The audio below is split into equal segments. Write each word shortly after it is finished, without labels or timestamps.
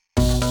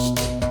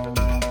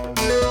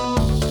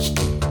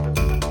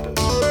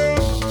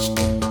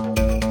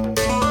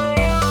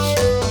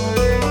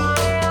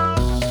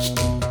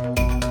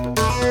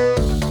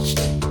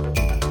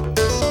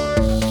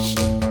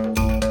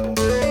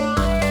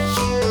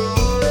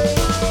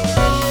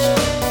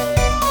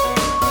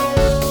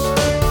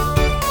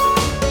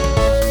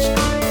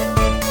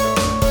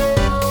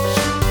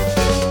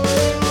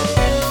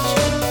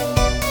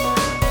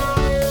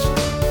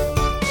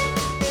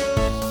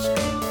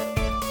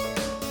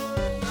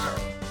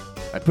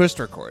Pushed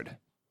record.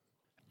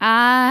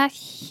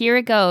 Here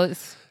it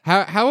goes.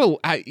 How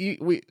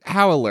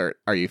alert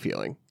are you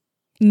feeling?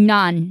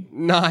 None.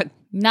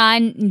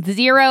 None.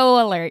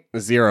 Zero alert.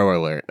 Zero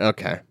alert.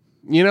 Okay.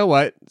 You know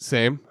what?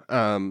 Same.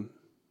 But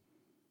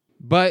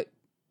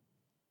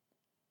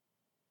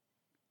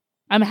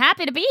I'm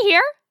happy to be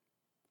here.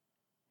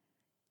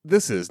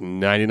 This is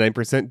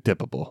 99%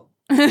 dippable.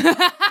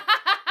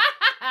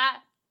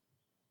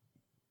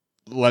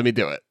 Let me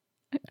do it.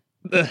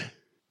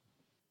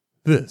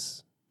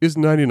 This is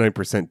 99%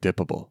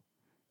 dippable.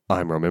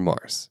 I'm Roman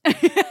Mars.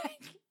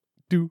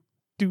 do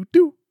do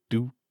do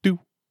do do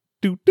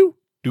do do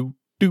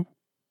do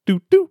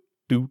do do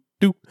do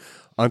do.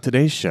 On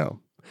today's show,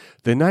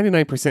 the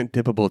 99%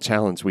 dippable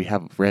challenge we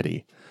have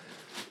ready.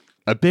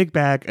 A big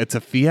bag. It's a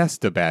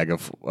fiesta bag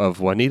of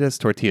Juanita's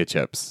tortilla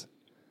chips.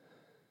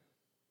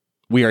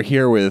 We are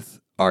here with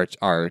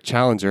our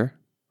challenger,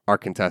 our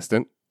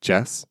contestant,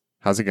 Jess.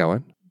 How's it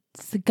going?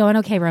 It's going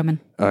okay, Roman.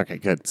 Okay,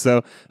 good.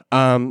 So,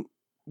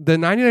 the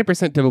 99%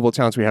 dippable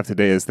challenge we have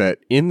today is that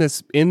in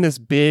this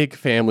big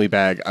family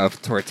bag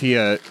of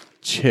tortilla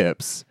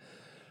chips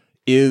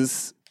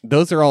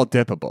those are all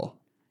dippable.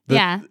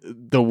 Yeah.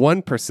 The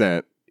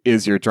 1%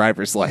 is your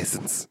driver's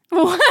license.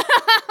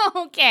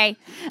 Okay.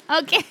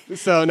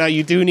 So now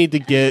you do need to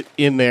get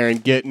in there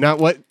and get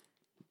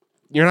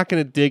you're not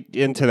going to dig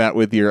into that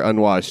with your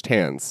unwashed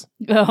hands.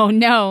 Oh,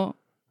 no.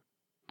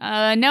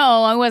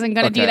 No, I wasn't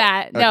going to do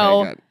that.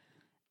 No. Okay,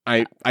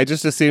 good. I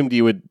just assumed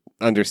you would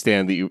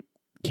understand that you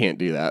can't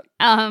do that.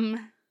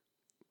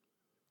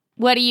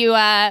 What do you,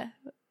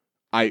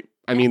 I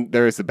mean,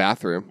 there is a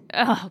bathroom.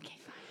 Oh, okay.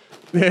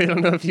 I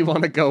don't know if you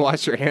want to go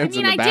wash your hands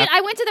in the bathroom.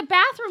 I went to the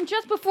bathroom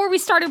just before we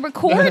started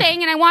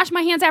recording, and I washed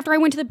my hands after I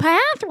went to the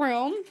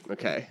bathroom.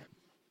 Okay.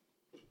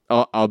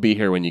 I'll be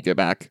here when you get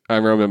back.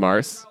 I'm Roman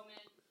Mars.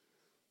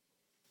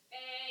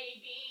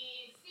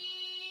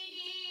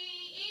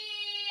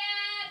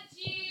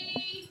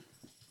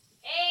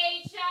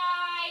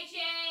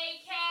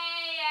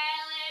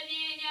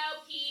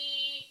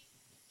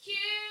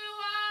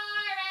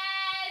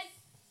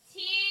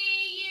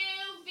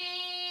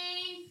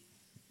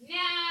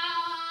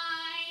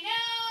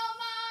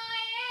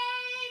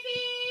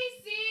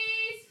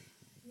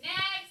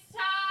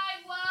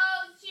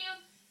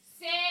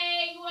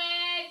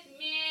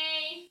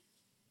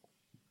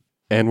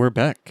 And we're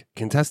back.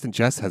 Contestant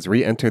Jess has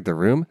re-entered the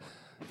room,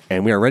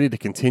 and we are ready to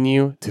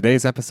continue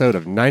today's episode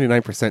of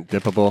 99%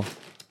 Dippable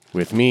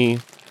with me,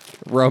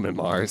 Roman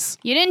Mars.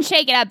 You didn't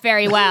shake it up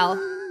very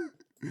well.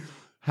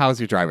 How's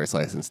your driver's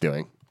license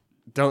doing?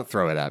 Don't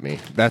throw it at me.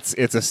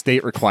 It's a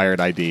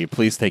state-required ID.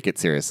 Please take it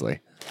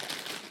seriously.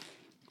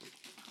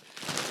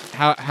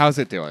 How's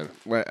it doing?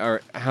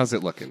 How's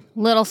it looking?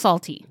 Little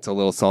salty. It's a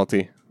little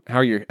salty.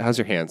 How's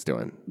your hands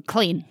doing?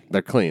 Clean.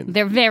 They're clean.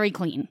 They're very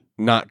clean.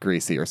 Not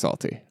greasy or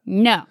salty.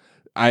 No.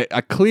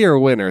 A clear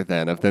winner,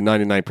 then, of the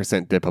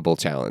 99% Dippable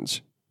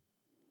Challenge.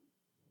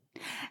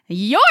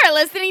 You're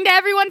listening to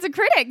Everyone's a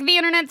Critic, the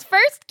internet's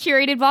first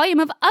curated volume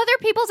of other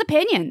people's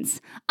opinions.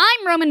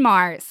 I'm Roman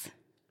Mars.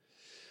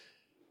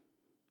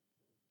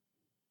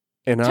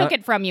 And Took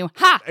it from you.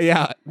 Ha!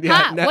 Yeah.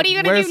 Ha! What are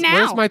you going to do now?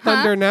 Where's my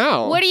thunder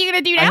now? What are you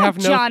going to do now,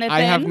 Jonathan?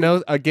 I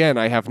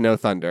have no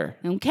thunder.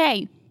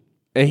 Okay.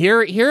 And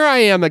here I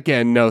am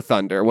again, no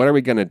thunder. What are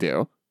we going to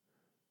do?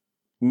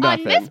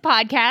 Nothing. On this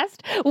podcast,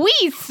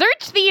 we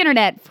search the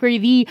internet for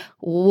the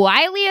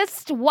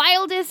wildest,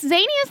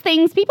 zaniest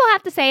things people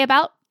have to say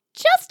about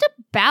just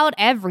about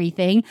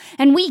everything.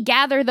 And we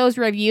gather those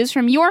reviews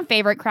from your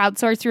favorite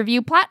crowdsourced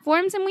review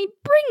platforms and we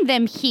bring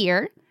them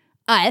here.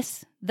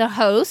 Us, the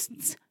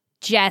hosts,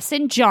 Jess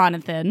and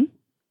Jonathan.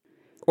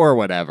 Or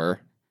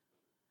whatever.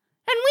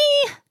 And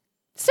we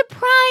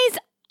surprise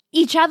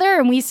each other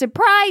and we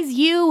surprise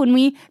you and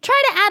we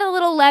try to add a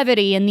little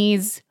levity in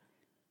these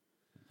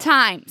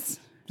times.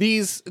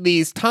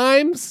 These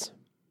times,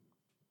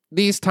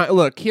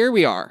 look, here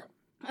we are.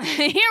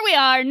 Here we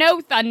are, no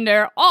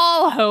thunder,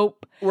 all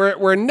hope.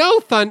 We're no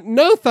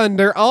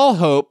thunder, all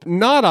hope,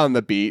 not on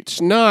the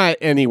beach, not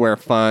anywhere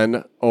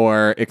fun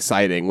or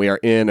exciting. We are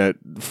in a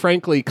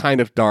frankly kind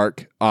of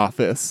dark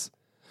office.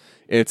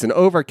 It's an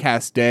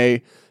overcast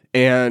day,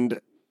 and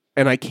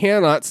I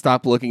cannot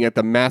stop looking at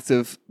the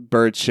massive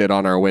bird shit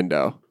on our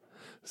window.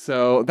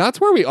 So that's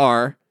where we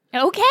are.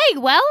 Okay,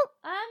 well,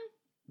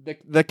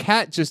 The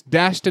cat just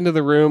dashed into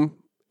the room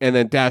and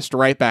then dashed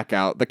right back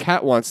out. The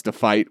cat wants to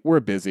fight. We're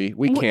busy.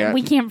 We can't.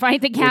 We can't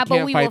fight the cat,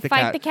 but we will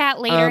fight the cat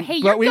later. Hey,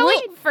 you're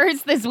going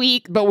first this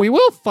week. But we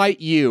will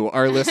fight you,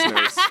 our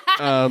listeners.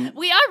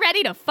 We are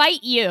ready to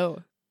fight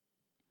you.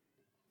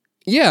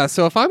 Yeah,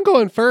 so if I'm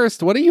going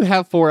first, what do you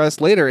have for us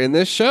later in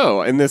this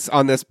show, on this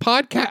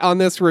podcast, on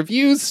this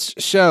reviews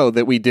show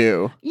that we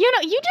do? You know,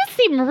 you just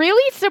seem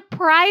really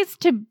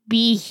surprised to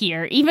be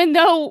here, even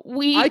though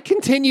I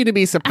continue to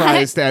be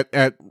surprised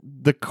at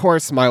the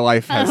course my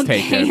life has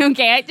taken.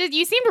 Okay,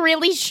 you seem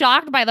really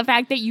shocked by the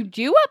fact that you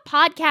do a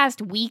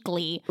podcast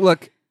weekly.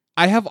 Look,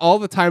 I have all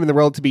the time in the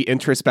world to be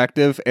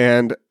introspective,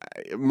 and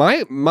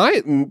my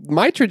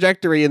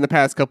trajectory in the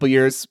past couple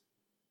years,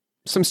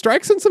 some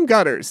strikes and some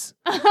gutters.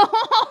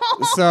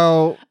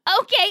 So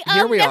okay,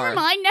 here we never are.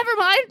 mind.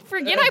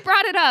 Forget I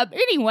brought it up.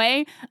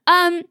 Anyway,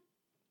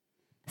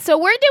 so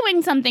we're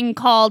doing something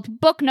called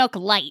Book Nook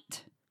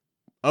Lite.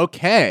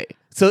 Okay.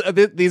 So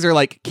these are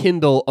like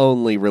Kindle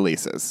only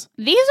releases.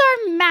 These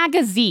are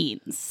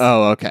magazines.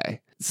 Oh, okay.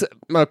 So,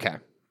 okay.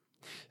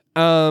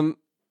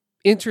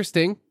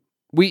 Interesting.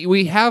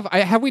 We have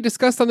we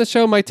discussed on the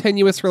show my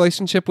tenuous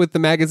relationship with the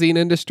magazine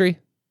industry?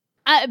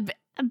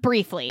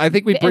 Briefly. I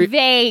think we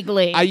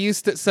vaguely. I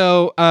used to.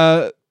 So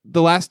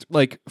the last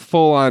like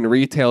full on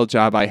retail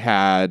job I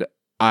had,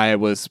 I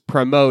was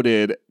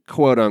promoted,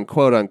 quote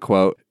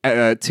unquote,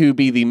 to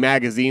be the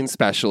magazine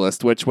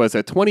specialist, which was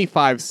a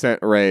 25-cent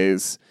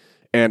raise,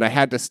 and I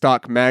had to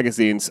stock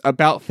magazines,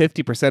 about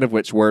 50% of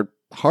which were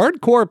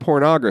hardcore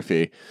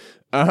pornography.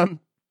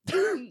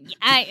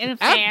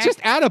 Just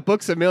add a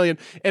Books A Million,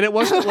 and it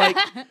wasn't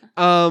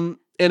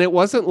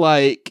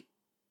like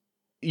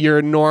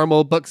your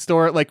normal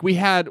bookstore. Like we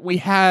had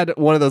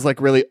one of those like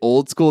really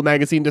old school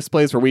magazine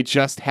displays where we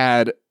just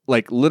had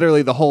like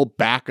literally the whole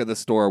back of the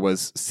store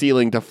was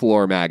ceiling to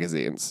floor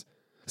magazines.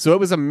 So it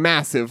was a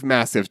massive,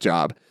 massive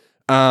job.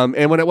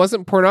 And when it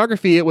wasn't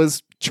pornography, it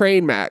was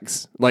train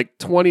mags, like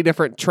 20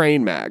 different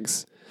train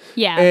mags.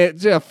 Yeah.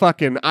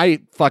 I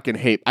fucking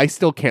hate. I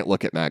still can't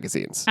look at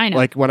magazines. I know.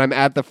 Like when I'm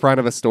at the front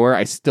of a store,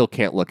 I still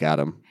can't look at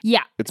them.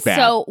 Yeah. It's bad.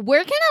 So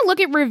we're going to look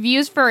at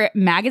reviews for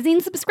magazine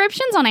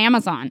subscriptions on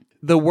Amazon.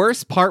 The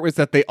worst part was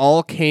that they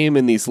all came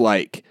in these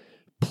like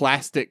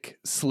plastic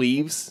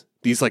sleeves,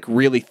 these like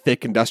really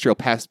thick industrial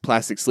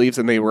plastic sleeves,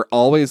 and they were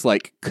always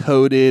like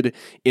coated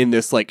in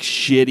this like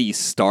shitty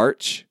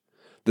starch.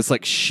 This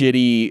like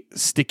shitty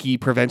sticky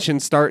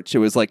prevention starch. It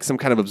was like some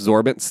kind of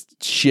absorbent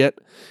shit,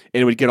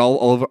 and it would get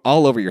all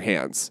over your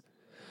hands.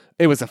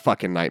 It was a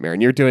fucking nightmare,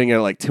 and you're doing it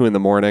at like 2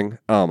 a.m.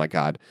 Oh my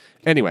god.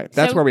 Anyway,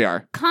 that's where we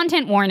are.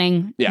 Content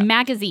warning. Yeah.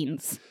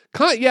 Magazines.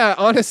 Yeah,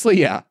 honestly,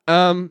 yeah.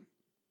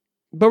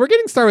 But we're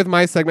getting started with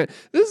my segment.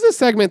 This is a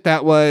segment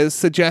that was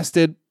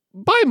suggested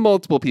by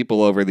multiple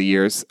people over the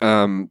years,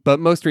 but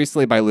most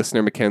recently by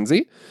listener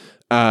Mackenzie.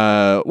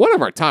 One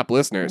of our top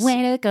listeners.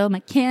 Way to go,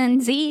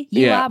 Mackenzie.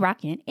 You are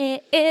rocking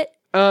it.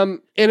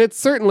 And it's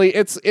certainly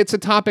it's a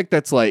topic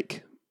that's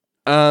like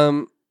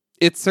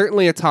it's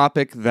certainly a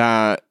topic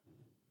that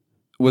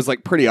was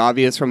like pretty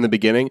obvious from the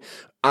beginning.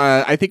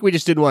 I think we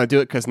just didn't want to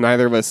do it because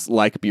neither of us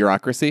like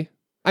bureaucracy.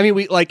 I mean,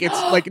 we like it's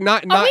like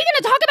not. Are we going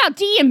to talk about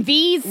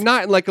DMVs?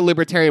 Not in like a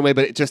libertarian way,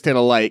 but just in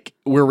a like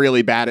we're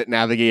really bad at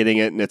navigating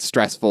it and it's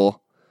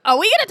stressful. Are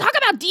we going to talk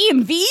about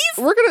DMVs?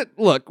 We're going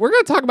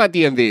to talk about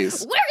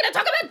DMVs. We're going to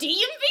talk about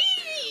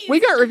DMVs. We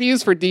got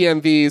reviews for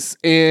DMVs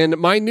in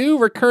my new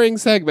recurring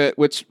segment,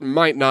 which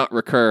might not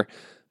recur,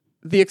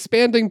 the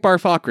expanding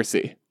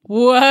barfocracy.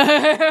 What?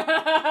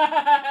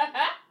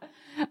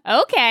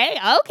 Okay.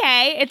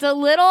 It's a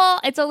little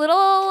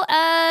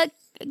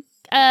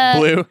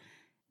Blue.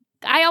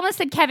 I almost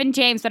said Kevin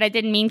James, but I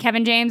didn't mean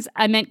Kevin James.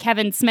 I meant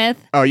Kevin Smith.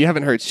 Oh, you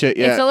haven't heard shit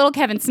yet. It's a little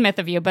Kevin Smith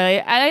of you,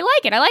 but I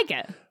like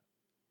it.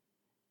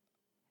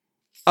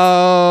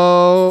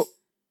 Oh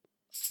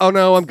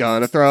no, I'm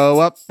gonna throw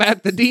up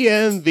at the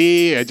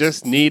DMV. I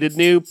just needed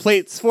new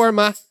plates for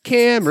my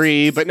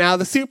Camry, but now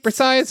the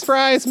supersized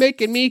fries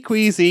making me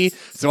queasy,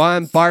 so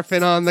I'm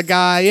barfing on the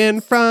guy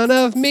in front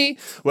of me.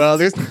 Well,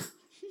 there's...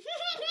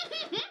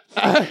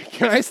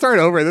 can I start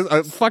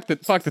over? Fuck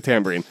the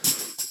tambourine.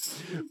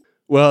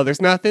 Well,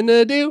 there's nothing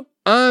to do.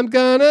 I'm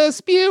gonna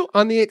spew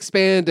on the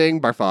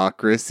expanding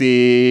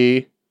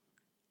barfocracy.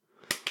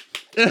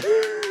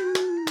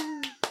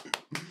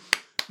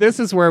 This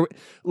is where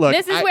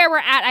where we're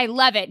at. I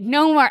love it.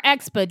 No more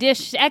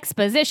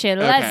exposition.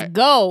 Let's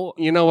go.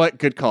 You know what?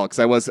 Good call. Because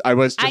I was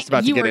just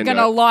about to get into it. You were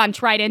gonna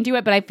launch right into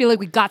it, but I feel like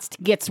we got to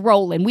get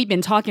rolling. We've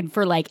been talking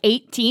for like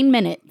 18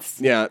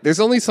 minutes. Yeah, there's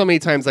only so many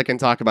times I can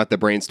talk about the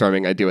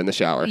brainstorming I do in the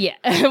shower. Yeah,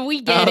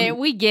 we get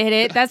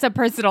it. That's a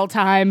personal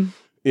time.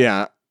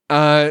 Yeah.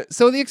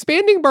 So the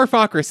expanding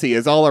barfocracy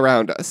is all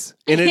around us,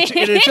 and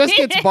it just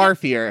gets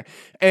barfier.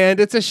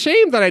 And it's a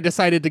shame that I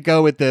decided to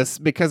go with this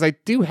because I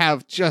do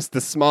have just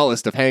the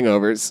smallest of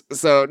hangovers,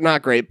 so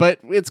not great, but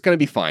it's going to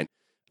be fine.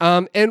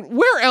 And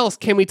where else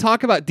can we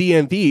talk about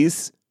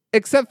DMVs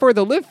except for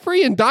the live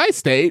free and die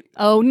state?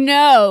 Oh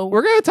no.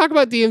 We're going to talk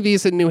about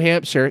DMVs in New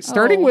Hampshire,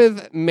 starting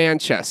with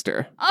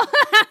Manchester.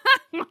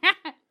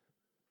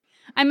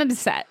 I'm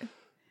upset.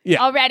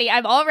 Yeah.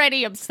 I'm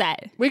already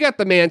upset. We got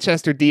the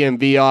Manchester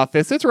DMV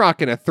office. It's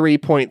rocking a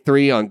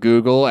 3.3 on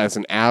Google as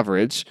an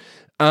average.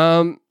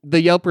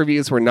 The Yelp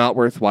reviews were not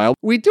worthwhile.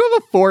 We do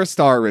have a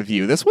 4-star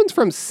review. This one's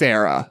from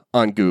Sarah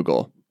on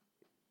Google.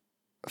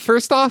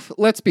 First off,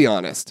 let's be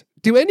honest.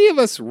 Do any of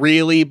us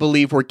really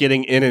believe we're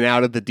getting in and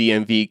out of the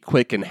DMV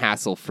quick and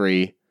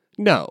hassle-free?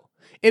 No.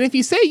 And if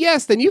you say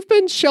yes, then you've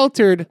been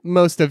sheltered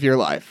most of your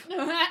life.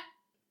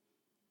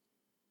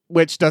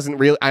 Which doesn't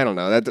really, I don't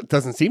know, that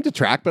doesn't seem to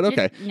track, but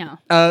okay.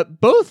 No.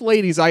 Both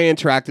ladies I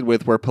interacted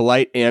with were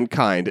polite and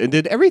kind and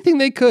did everything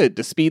they could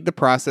to speed the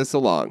process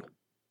along.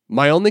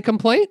 My only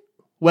complaint?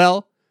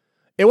 Well,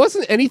 it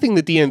wasn't anything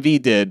the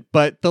DMV did,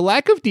 but the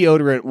lack of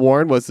deodorant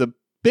worn was a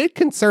bit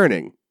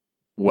concerning.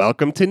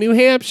 Welcome to New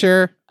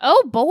Hampshire.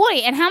 Oh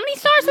boy, and how many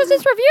stars was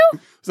this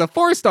review? It's a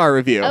 4-star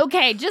review.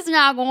 Okay, just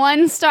knock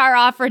 1 star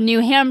off for New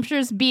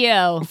Hampshire's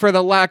BO. For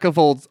the lack of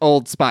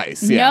Old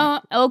Spice, yeah.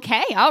 No,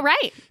 okay, all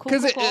right.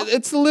 Because cool.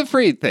 it's the live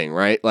free thing,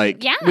 right?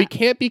 Like, yeah. We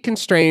can't be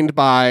constrained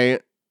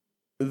by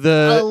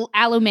the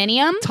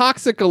aluminium?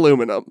 Toxic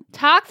aluminum.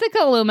 Toxic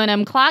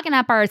aluminum clogging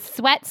up our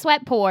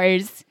sweat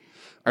pores.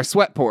 Our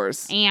sweat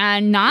pores.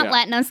 And not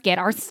letting us get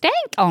our stank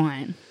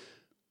on.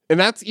 And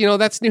that's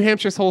New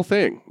Hampshire's whole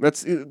thing.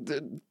 That's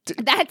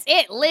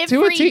it. Live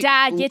free,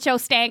 die, get your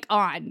stank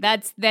on.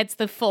 That's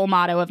the full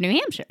motto of New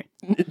Hampshire.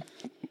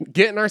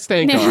 Getting our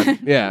stank on.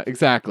 Yeah,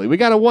 exactly. We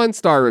got a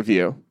 1-star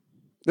review.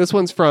 This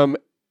one's from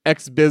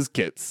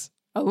XBizKits.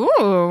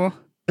 Ooh.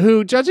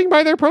 Who, judging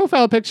by their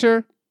profile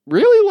picture,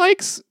 really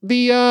likes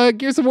the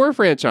Gears of War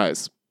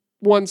franchise.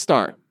 1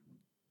 star.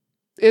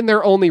 In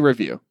their only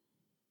review.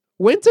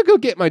 Went to go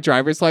get my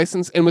driver's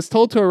license and was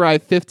told to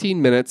arrive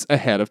 15 minutes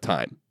ahead of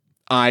time.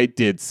 I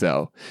did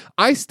so.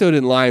 I stood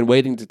in line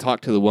waiting to talk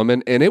to the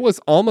woman, and it was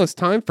almost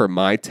time for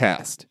my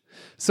test.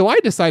 So I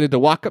decided to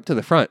walk up to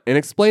the front and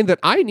explain that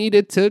I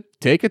needed to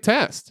take a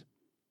test.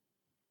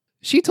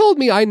 She told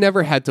me I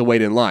never had to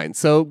wait in line,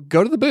 so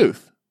go to the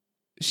booth.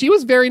 She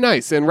was very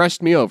nice and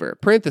rushed me over.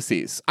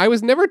 Parentheses, I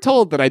was never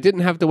told that I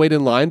didn't have to wait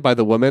in line by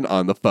the woman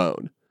on the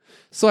phone.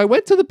 So I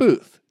went to the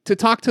booth to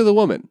talk to the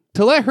woman,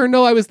 to let her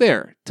know I was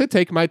there to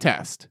take my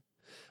test.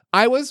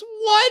 I was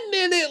 1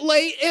 minute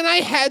late and I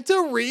had to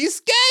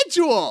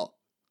reschedule.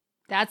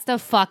 That's the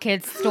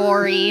fuckhead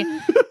story. Isn't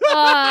it though?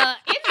 I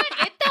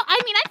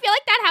mean, I feel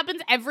like that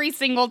happens every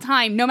single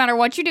time. No matter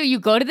what you do, you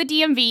go to the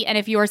DMV, and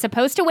if you are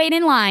supposed to wait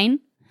in line,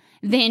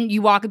 then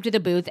you walk up to the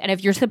booth. And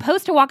if you're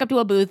supposed to walk up to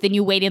a booth, then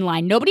you wait in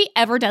line. Nobody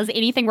ever does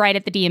anything right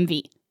at the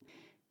DMV.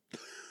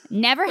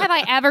 Never have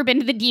I ever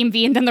been to the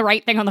DMV and done the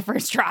right thing on the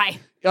first try.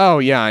 Oh,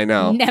 yeah, I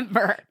know.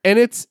 Never. And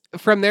it's,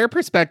 from their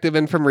perspective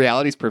and from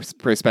reality's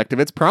perspective,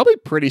 it's probably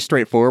pretty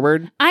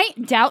straightforward. I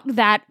doubt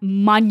that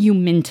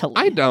monumentally.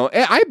 I don't.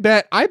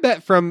 I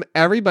bet from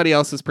everybody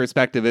else's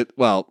perspective,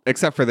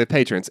 except for the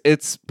patrons,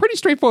 it's pretty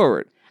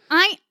straightforward.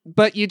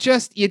 But you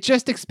just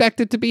expect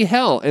it to be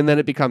hell, and then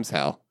it becomes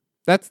hell.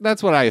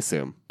 That's what I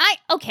assume.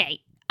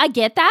 Okay, I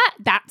get that.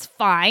 That's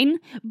fine.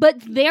 But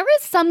there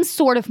is some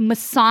sort of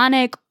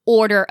Masonic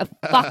order of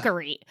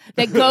fuckery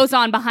that goes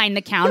on behind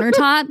the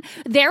countertop.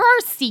 There are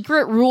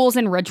secret rules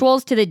and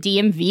rituals to the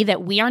DMV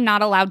that we are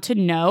not allowed to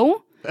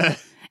know.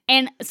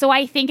 And so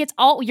I think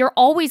you're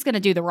always going to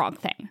do the wrong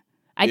thing.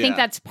 I think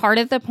that's part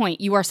of the point.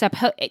 You are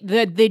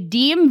the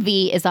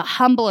DMV is a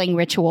humbling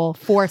ritual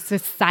for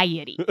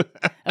society.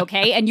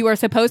 Okay? And you are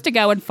supposed to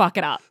go and fuck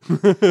it up.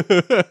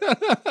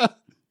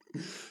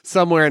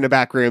 Somewhere in the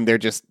back room, they're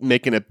just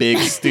making a big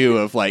stew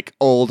of like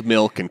old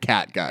milk and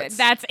cat guts.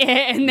 That's it.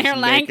 And they're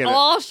like,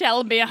 all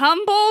shall be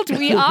humbled.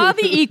 We are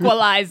the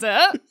equalizer.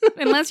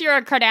 Unless you're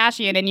a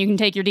Kardashian and you can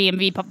take your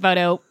DMV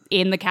photo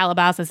in the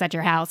Calabasas at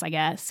your house, I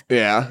guess.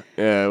 Yeah,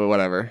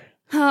 whatever.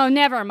 Oh,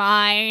 never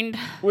mind.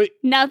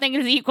 Nothing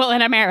is equal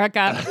in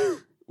America.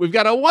 We've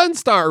got a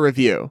 1-star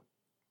review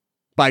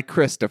by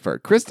Christopher.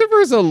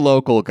 Christopher's a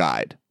local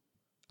guide.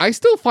 I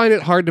still find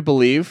it hard to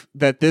believe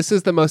that this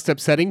is the most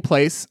upsetting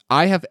place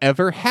I have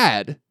ever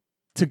had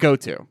to go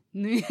to.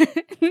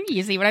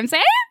 You see what I'm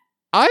saying?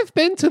 I've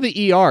been to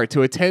the ER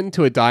to attend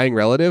to a dying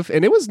relative,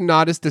 and it was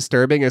not as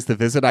disturbing as the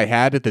visit I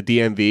had at the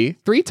DMV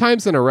 3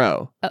 times in a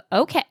row.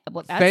 Okay.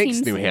 Well, that Thanks,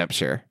 seems New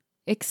Hampshire.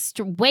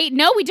 Wait,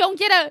 no, we don't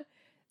get a...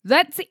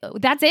 That's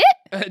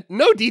it?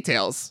 No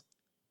details.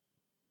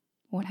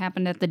 What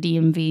happened at the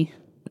DMV?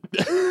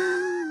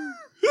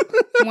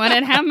 What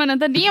had happened at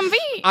the DMV?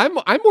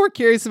 I'm more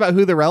curious about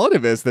who the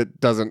relative is.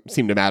 That doesn't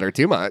seem to matter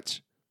too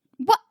much.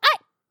 What?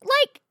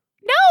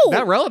 No.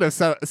 That relative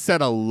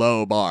set a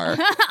low bar.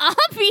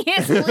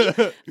 Obviously.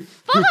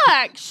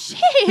 Fuck.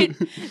 Shit.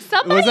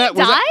 Somebody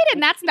died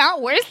and that's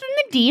not worse than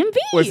the DMV.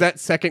 Was that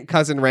second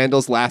cousin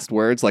Randall's last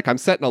words? Like, I'm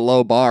setting a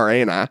low bar,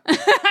 ain't I?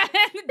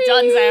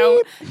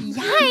 Dunzo.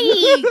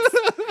 Yikes.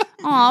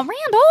 Aw,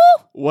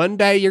 Randall. One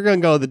day you're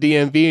going to go to the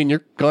DMV and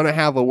you're going to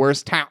have a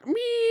worse time.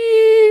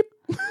 Meep.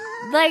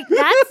 Like,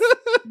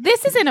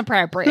 this is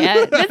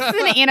inappropriate. This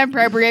is an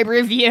inappropriate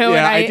review.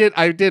 Yeah,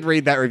 I did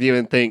read that review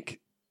and think,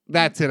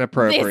 that's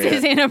inappropriate. This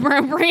is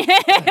inappropriate.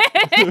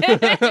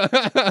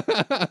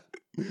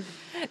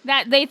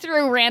 That they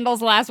threw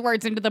Randall's last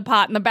words into the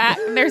pot in the back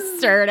and they're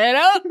stirred it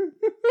up.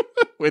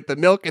 With the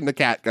milk and the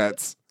cat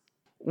guts.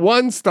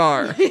 1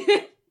 star.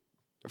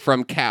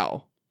 from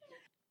Cow.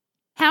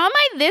 How am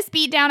I this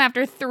beat down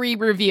after 3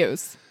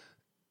 reviews?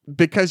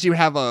 Because you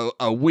have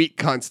a weak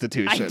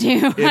constitution. I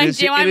do. It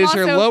is your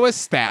also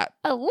lowest stat.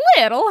 a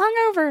little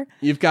hungover.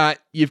 You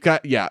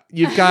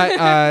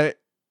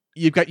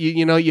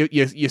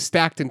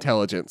stacked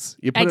intelligence.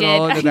 You put it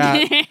all into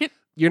that.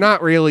 You're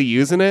not really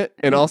using it,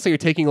 and also you're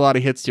taking a lot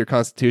of hits to your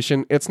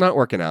constitution. It's not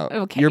working out.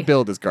 Okay. Your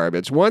build is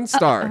garbage. 1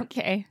 star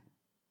Okay.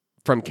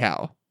 from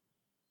Cow.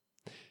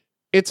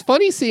 It's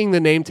funny seeing the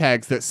name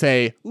tags that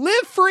say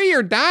 "Live free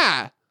or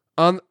die"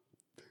 on.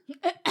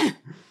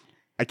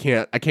 I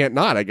can't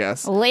not, I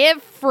guess.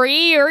 Live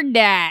free or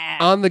die.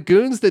 On the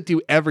goons that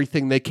do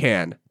everything they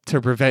can to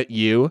prevent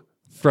you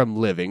from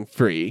living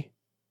free.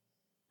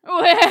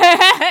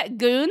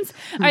 Goons?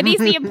 Are these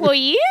the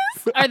employees?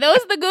 Are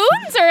those the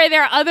goons? Or are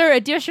there other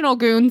additional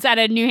goons at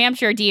a New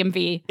Hampshire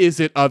DMV? Is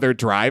it other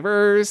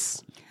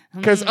drivers?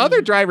 Because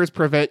other drivers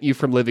prevent you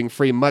from living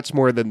free much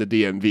more than the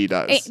DMV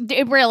does.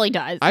 It really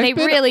does.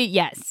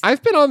 Yes.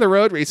 I've been on the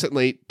road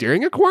recently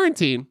during a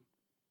quarantine.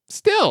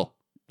 Still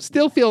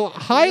feel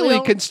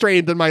highly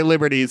constrained in my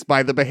liberties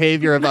by the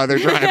behavior of other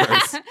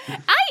drivers.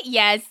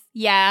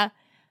 Yeah,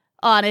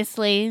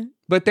 honestly.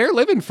 But they're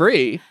living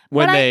free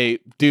when they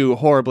do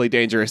horribly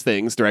dangerous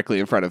things directly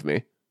in front of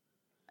me.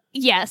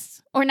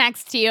 Yes, or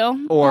next to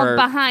you, or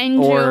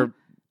behind you,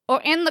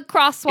 or in the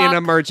crosswalk. In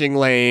a merging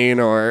lane,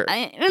 or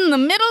in the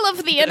middle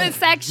of the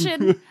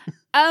intersection.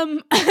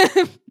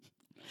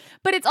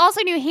 But it's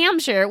also New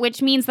Hampshire,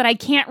 which means that I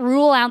can't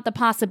rule out the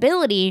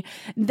possibility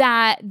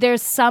that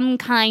there's some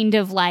kind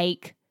of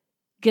like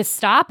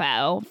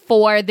Gestapo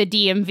for the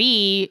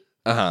DMV,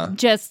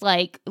 just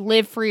like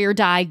live free or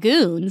die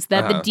goons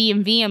that the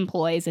DMV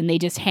employs, and they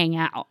just hang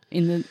out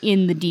in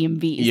the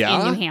DMVs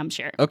in New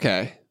Hampshire.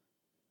 Okay,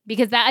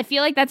 because I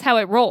feel like that's how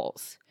it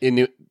rolls.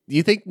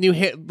 You think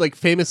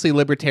famously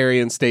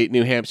libertarian state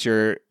New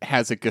Hampshire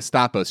has a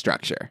Gestapo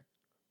structure?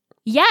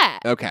 Yeah.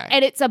 Okay.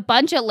 And it's a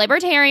bunch of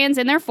libertarians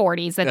in their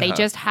 40s that they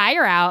just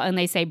hire out, and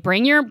they say,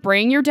 bring your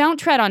 "Don't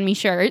Tread on Me"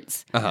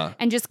 shirts,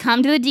 and just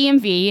come to the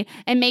DMV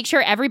and make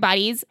sure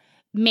everybody's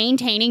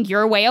maintaining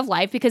your way of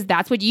life, because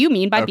that's what you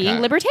mean by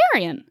being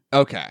libertarian.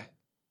 Okay.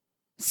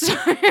 So,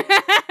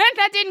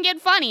 that didn't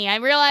get funny. I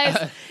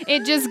realized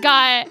it just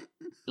got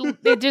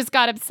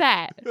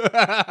upset.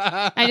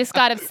 I just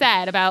got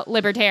upset about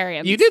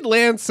libertarians. You did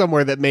land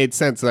somewhere that made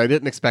sense, and I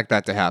didn't expect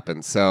that to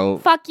happen. So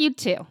fuck you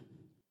too.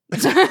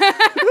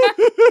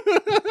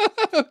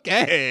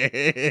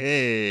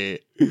 Okay.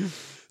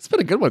 It's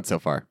been a good one so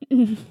far.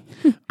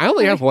 I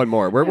only have one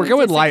more. We're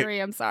going light.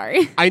 I'm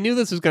sorry. I knew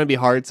this was going to be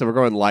hard, so we're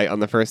going light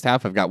on the first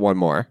half. I've got one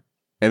more.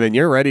 And then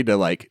you're ready to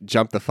like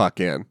jump the fuck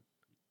in.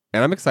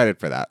 And I'm excited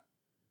for that.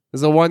 This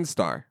is a 1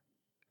 star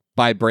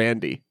by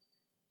Brandy.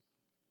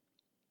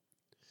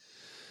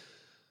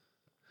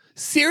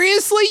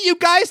 Seriously? You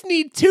guys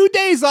need 2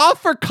 days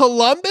off for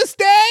Columbus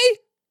Day?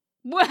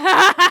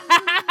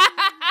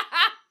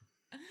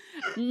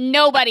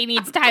 Nobody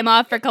needs time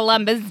off for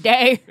Columbus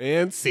Day.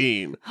 And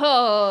scene.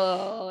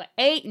 Oh,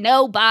 ain't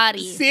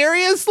nobody.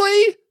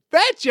 Seriously?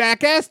 That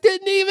jackass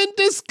didn't even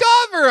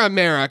discover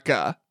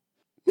America.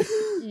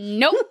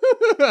 Nope.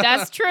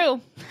 That's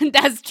true.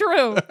 That's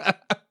true.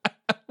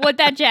 What'd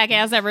that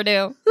jackass ever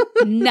do?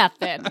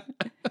 Nothing.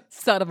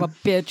 Son of a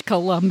bitch,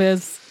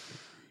 Columbus.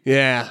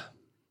 Yeah.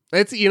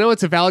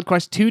 It's a valid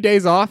question. 2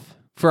 days off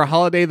for a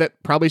holiday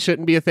that probably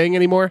shouldn't be a thing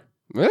anymore.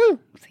 Well,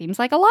 seems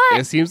like a lot.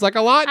 It seems like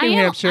a lot, New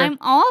Hampshire. I'm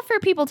all for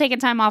people taking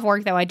time off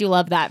work, though. I do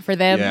love that for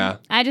them. Yeah.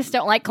 I just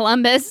don't like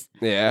Columbus.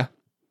 Yeah.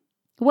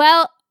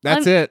 Well,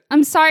 that's it.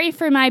 I'm sorry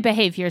for my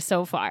behavior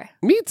so far.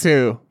 Me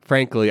too,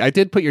 frankly. I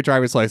did put your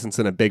driver's license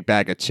in a big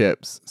bag of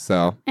chips,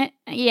 so.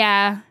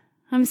 Yeah.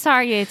 I'm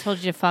sorry I told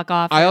you to fuck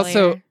off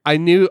I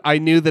knew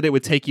that it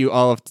would take you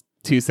all of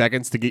 2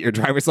 seconds to get your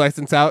driver's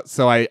license out,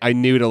 so I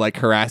knew to like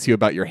harass you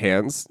about your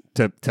hands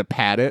to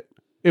pat it.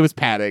 It was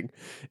padding.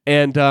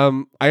 And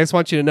I just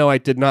want you to know I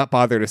did not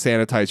bother to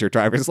sanitize your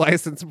driver's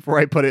license before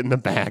I put it in the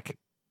bag.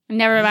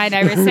 Never mind. I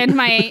rescind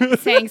my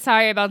saying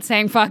sorry about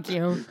saying fuck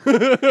you.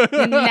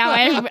 And now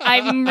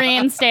I'm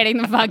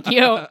reinstating the fuck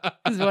you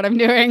is what I'm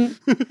doing.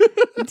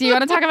 Do you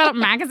want to talk about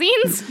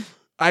magazines?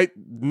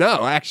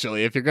 No,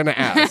 actually, if you're going to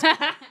ask.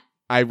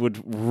 I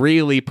would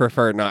really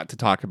prefer not to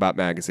talk about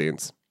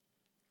magazines.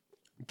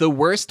 The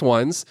worst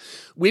ones,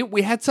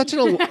 we had such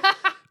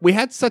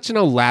an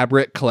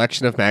elaborate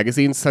collection of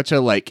magazines, such a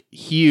like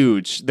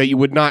huge that you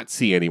would not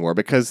see anymore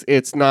because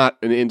it's not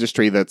an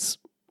industry that's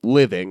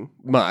living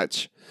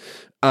much.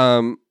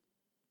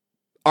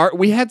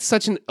 We had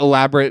such an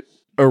elaborate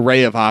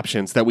array of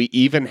options that we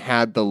even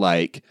had the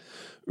like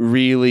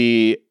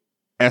really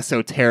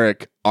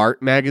esoteric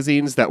art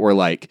magazines that were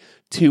like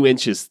 2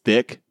 inches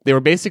thick. They were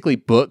basically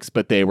books,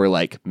 but they were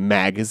like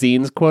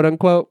magazines, quote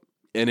unquote.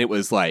 And it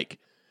was like,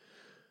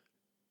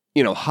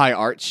 high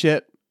art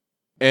shit.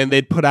 And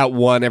they'd put out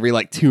one every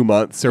like 2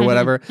 months or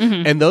whatever.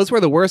 Mm-hmm. And those were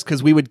the worst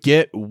because we would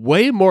get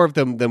way more of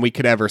them than we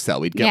could ever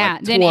sell. We'd get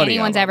like 20 than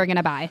anyone's ever going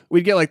to buy.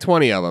 We'd get like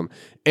 20 of them.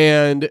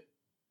 And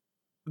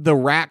the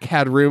rack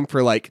had room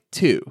for like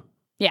 2.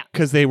 Yeah.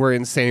 Because they were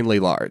insanely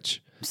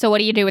large. So what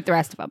do you do with the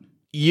rest of them?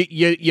 You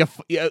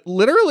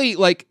literally,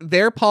 like,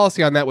 their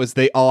policy on that was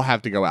they all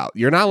have to go out.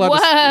 You're not allowed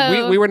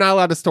Whoa. we were not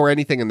allowed to store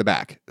anything in the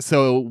back.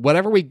 So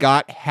whatever we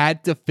got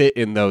had to fit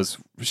in those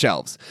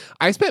shelves.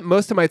 I spent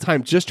most of my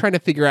time just trying to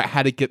figure out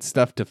how to get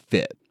stuff to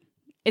fit.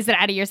 Is it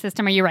out of your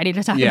system? Are you ready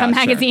to talk Yeah, about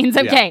sure. magazines?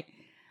 Yeah. Okay.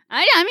 I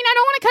mean, I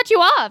don't want to cut you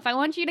off. I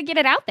want you to get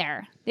it out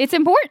there. It's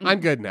important. I'm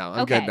good now. I'm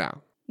Okay. good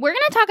now. We're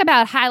going to talk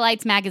about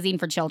Highlights magazine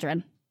for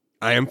children.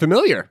 I am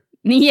familiar.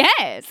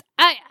 Yes.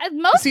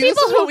 Most See, people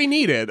this is who what we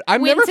needed.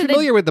 I'm went never to the-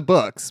 familiar with the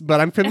books, but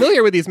I'm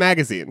familiar with these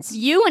magazines.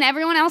 you and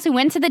everyone else who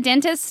went to the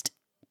dentist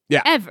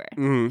Yeah. ever,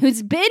 Mhm.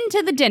 who's been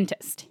to the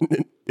dentist,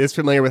 Is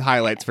familiar with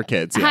Highlights for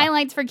Kids. Yeah.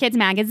 Highlights for Kids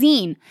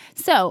magazine.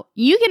 So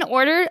you can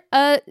order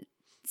a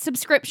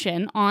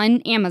subscription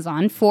on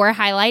Amazon for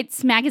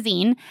Highlights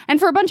magazine and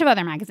for a bunch of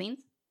other magazines.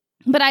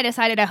 But I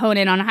decided to hone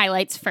in on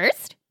Highlights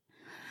first.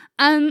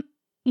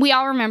 We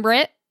all remember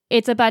it.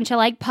 It's a bunch of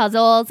like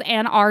puzzles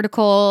and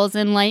articles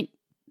and like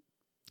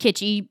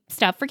kitschy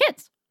stuff for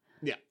kids.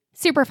 Yeah.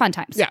 Super fun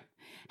times. Yeah.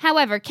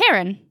 However,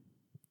 Karen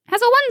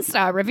has a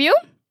 1-star review.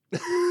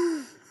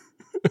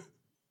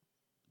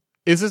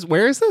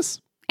 Where is this?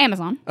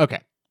 Amazon. Okay.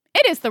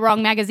 It is the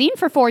wrong magazine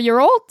for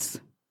 4-year-olds.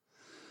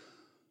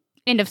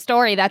 End of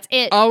story. That's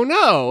it. Oh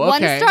no.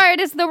 Okay. 1 star. It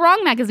is the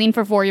wrong magazine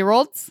for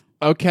 4-year-olds.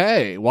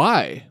 Okay.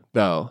 Why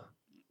though?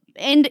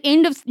 End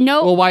of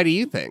no. Well, why do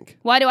you think?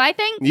 Why do I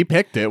think? You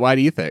picked it. Why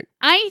do you think?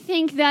 I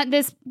think that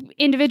this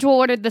individual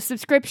ordered the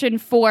subscription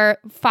for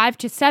 5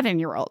 to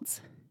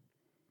 7-year-olds,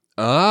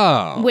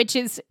 Oh. which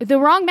is the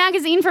wrong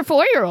magazine for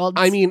 4-year-olds.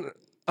 I mean,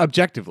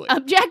 objectively.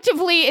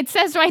 objectively, it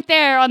says right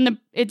there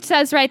It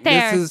says right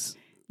there. This is.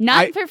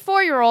 not for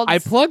 4-year-olds. I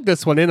plugged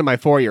this one into my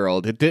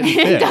 4-year-old. It didn't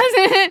fit. It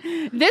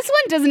doesn't. This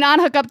one does not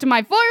hook up to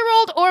my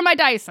 4-year-old or my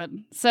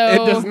Dyson. So It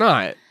does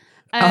not.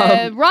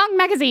 wrong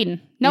magazine.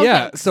 No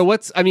yeah. thanks. So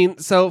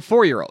so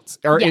 4-year-olds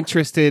are Yeah.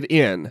 interested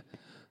in.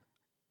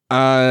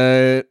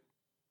 I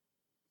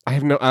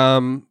have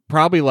no.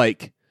 Probably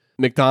like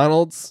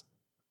McDonald's,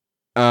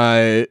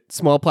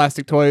 small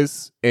plastic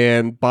toys,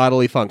 and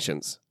bodily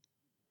functions.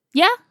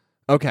 Yeah,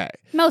 Okay.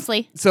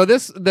 mostly. So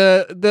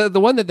the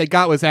one that they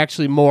got was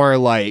actually more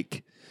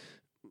like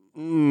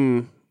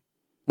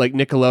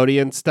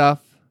Nickelodeon stuff.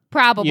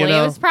 Probably. You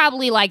know? It was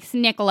probably like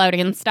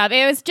Nickelodeon stuff.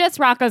 It was just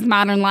Rocco's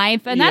Modern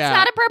Life, and that's Yeah.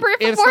 not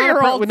appropriate for It's not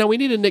 4-year-olds. no, we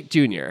need a Nick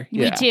Jr.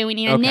 We do. We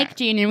need a Okay. Nick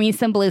Jr. We need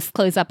some Blue's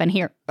Clues up in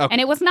here. Okay. And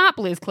it was not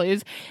Blue's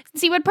Clues.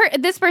 See, what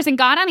this person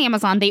got on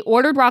Amazon, they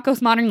ordered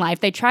Rocco's Modern Life.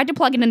 They tried to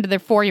plug it into their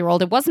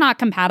 4-year-old. It was not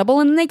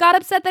compatible, and they got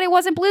upset that it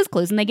wasn't Blue's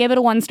Clues, and they gave it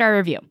a 1-star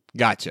review.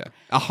 Gotcha.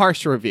 A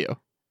harsh review.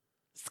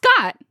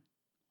 Scott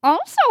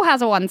also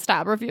has a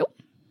 1-star review.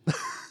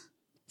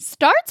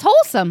 Starts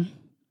wholesome,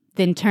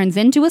 then turns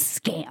into a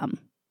scam.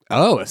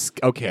 Oh, a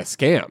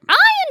scam. I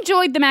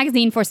enjoyed the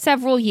magazine for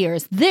several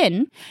years.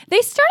 Then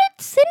they started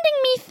sending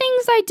me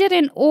things I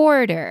didn't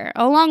order,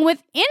 along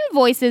with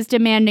invoices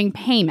demanding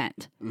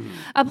payment.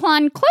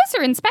 Upon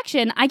closer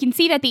inspection, I can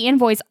see that the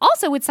invoice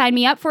also would sign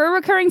me up for a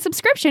recurring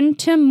subscription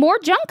to more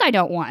junk I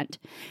don't want.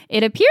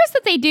 It appears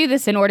that they do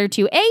this in order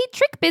to A,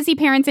 trick busy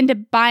parents into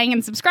buying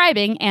and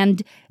subscribing,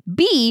 and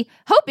B,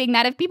 hoping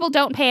that if people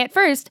don't pay at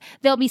first,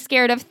 they'll be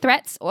scared of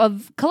threats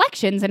of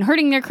collections and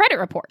hurting their credit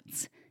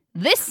reports.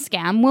 This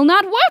scam will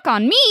not work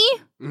on me.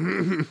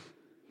 And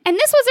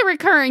this was a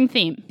recurring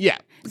theme. Yeah.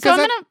 So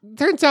Because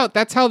turns out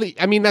that's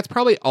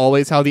probably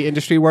always how the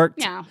industry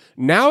worked. Yeah.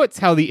 Now it's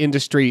how the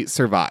industry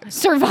survives.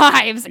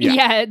 Survives. Yeah.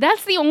 Yeah,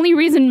 that's the only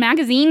reason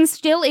magazines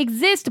still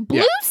exist.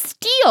 Blue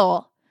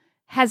Steel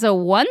has a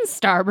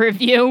 1-star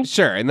review.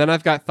 Sure. And then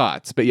I've got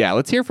thoughts. But yeah,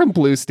 let's hear from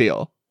Blue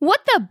Steel. What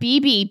the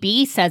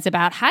BBB says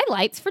about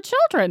Highlights for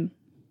children.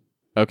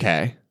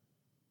 Okay.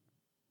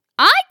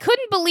 I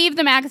couldn't believe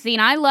the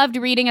magazine I loved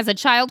reading as a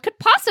child could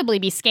possibly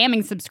be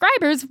scamming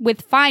subscribers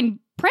with fine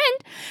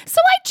print, so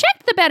I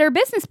checked the Better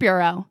Business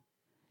Bureau.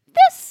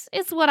 This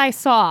is what I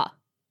saw.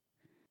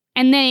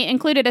 And they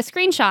included a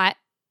screenshot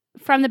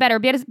from the Better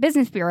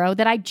Business Bureau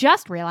that I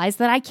just realized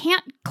that I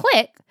can't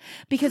click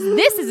because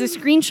this is a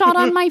screenshot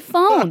on my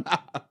phone.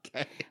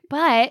 Okay.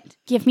 But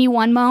give me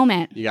one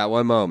moment. You got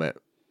one moment.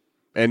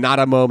 And not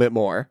a moment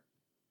more.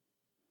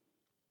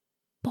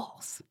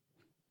 Balls.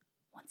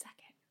 1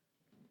 second.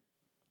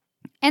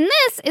 And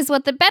this is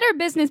what the Better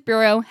Business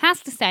Bureau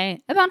has to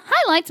say about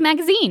Highlights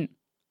magazine.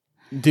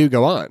 Do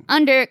go on.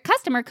 Under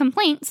Customer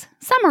Complaints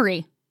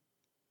Summary.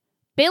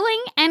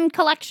 Billing and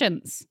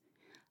Collections.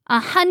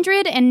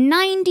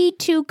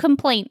 192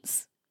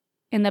 complaints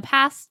in the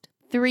past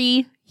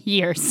 3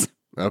 years.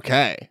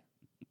 Okay.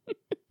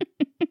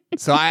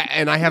 So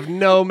I have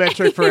no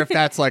metric for if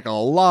that's like a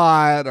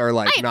lot or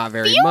like It not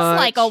very feels much.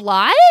 like a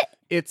lot.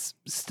 It's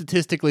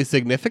statistically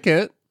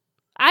significant.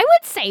 I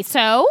would say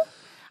so.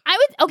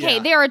 Yeah.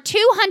 There are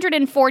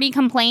 240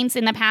 complaints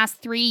in the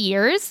past 3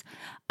 years.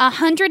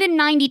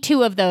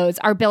 192 of those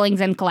are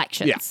billings and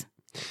collections.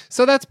 Yeah.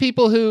 So that's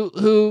people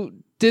who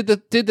did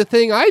the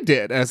thing I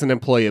did as an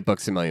employee at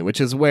Books A Million, which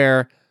is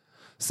where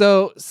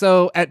so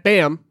at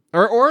BAM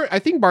or I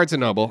think Barnes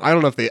and Noble. I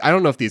don't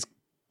know if these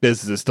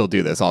businesses still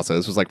do this also.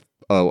 This was like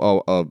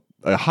a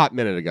hot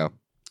minute ago.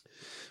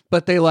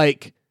 But they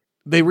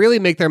really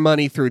make their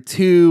money through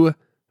two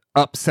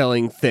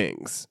upselling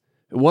things.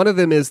 One of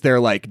them is their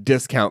like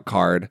discount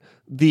card,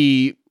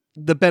 the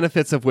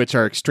benefits of which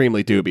are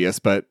extremely dubious,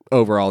 but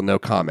overall no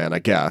comment, I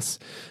guess.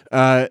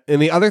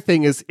 And the other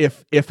thing is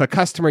if a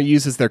customer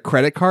uses their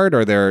credit card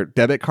or their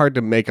debit card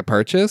to make a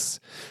purchase,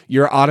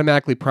 you're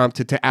automatically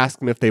prompted to ask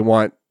them if they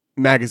want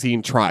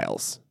magazine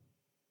trials.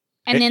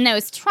 And then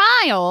those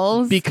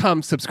trials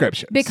become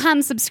subscriptions.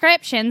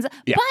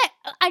 Yeah.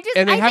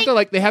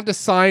 But they have to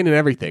sign and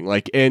everything.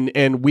 Like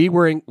and we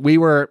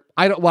were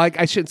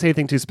I shouldn't say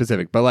anything too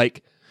specific, but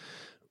like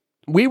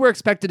we were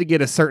expected to get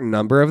a certain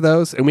number of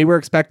those, and we were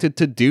expected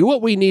to do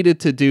what we needed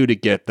to do to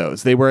get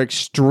those. They were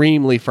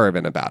extremely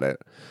fervent about it.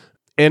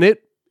 And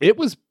it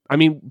was, I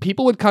mean,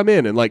 people would come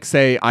in and like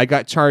say, I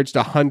got charged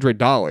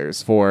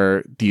 $100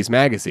 for these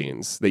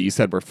magazines that you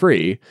said were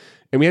free.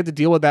 And we had to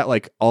deal with that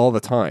like all the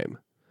time.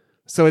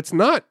 So it's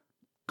not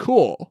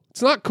cool.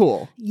 It's not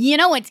cool. You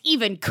know what's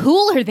even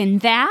cooler than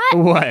that?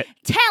 What?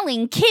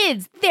 Telling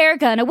kids they're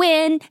gonna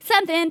win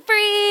something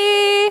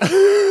free.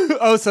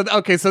 So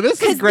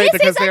this is great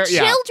because they're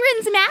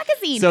children's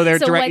magazine. So they're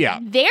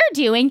they're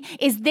doing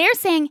is they're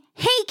saying,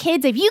 "Hey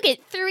kids, if you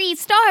get 3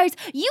 stars,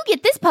 you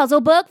get this puzzle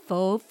book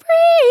for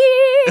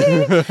free."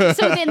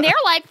 So then they're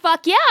like,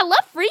 "Fuck yeah, I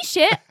love free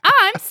shit.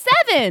 I'm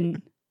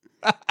 7."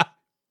 And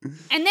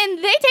then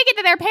they take it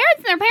to their parents,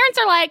 and their parents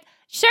are like,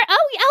 "Sure.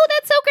 Oh,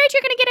 that's so great.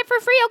 You're going to get it for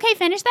free. Okay,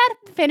 finish that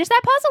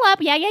puzzle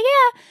up. Yeah.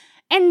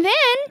 And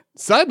then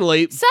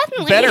suddenly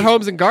Better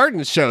Homes and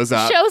Gardens shows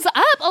up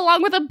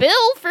along with a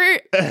bill for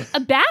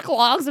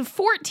backlogs of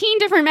 14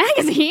 different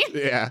magazines.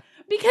 Yeah.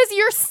 Because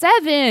you're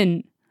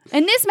 7.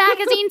 And this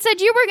magazine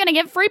said you were going to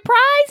get free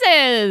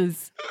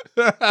prizes.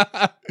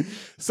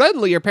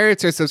 Suddenly your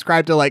parents are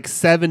subscribed to like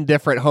 7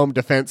 different home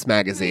defense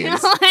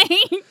magazines.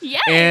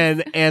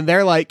 Yes. And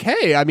they're like,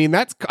 "Hey, I mean,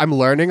 I'm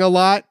learning a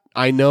lot.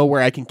 I know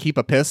where I can keep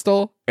a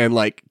pistol and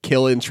like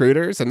kill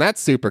intruders, and that's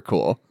super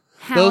cool."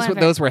 However,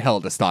 those were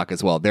held to stock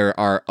as well. There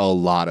are a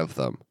lot of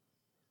them.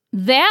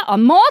 There are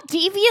more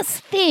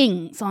devious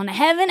things on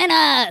heaven and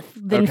earth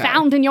than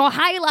found in your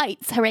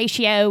highlights,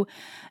 Horatio.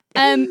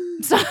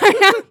 Sorry.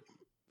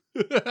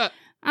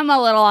 I'm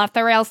a little off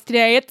the rails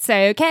today. It's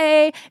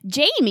okay.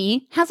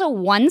 Jamie has a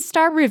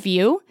 1-star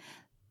review.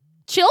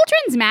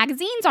 Children's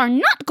magazines are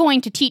not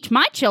going to teach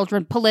my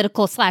children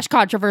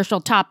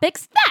political/controversial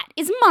topics. That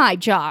is my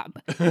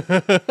job.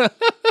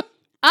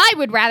 I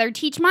would rather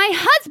teach my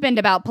husband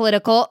about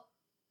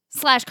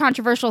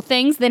political/controversial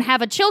things than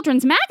have a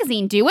children's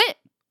magazine do it.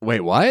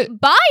 Wait, what?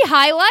 Buy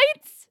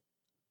highlights.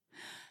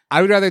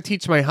 I would rather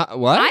teach my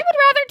what? I would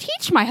rather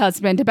teach my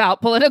husband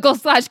about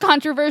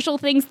political/controversial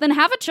things than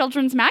have a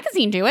children's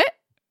magazine do it.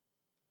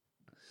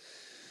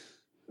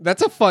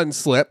 That's a fun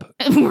slip.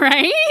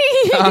 Right?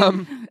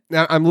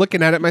 Now I'm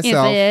looking at it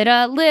myself. Is it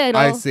a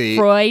little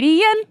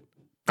Freudian?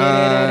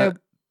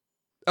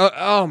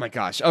 Oh my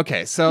gosh.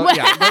 Okay, so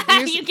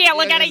yeah. You can't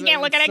look at it.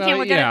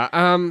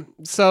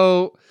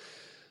 So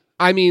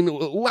I mean,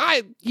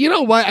 you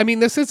know what? I mean,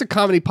 this is a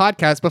comedy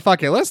podcast, but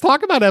fuck it. Let's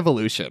talk about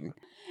evolution.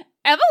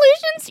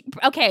 Honestly,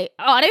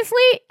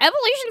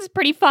 evolution's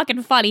pretty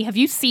fucking funny. Have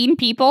you seen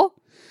people?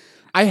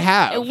 I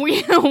have.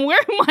 We're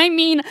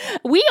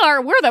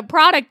the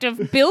product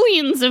of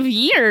billions of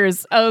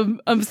years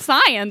of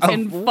science,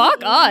 and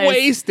fuck us.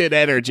 Wasted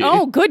energy.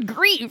 Oh, good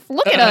grief.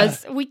 Look at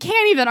us. We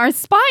can't even, our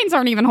spines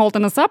aren't even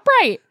holding us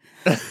upright.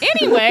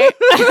 Anyway,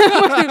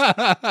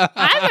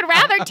 I would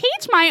rather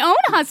teach my own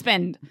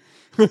husband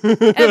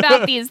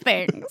about these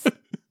things.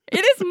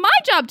 It is my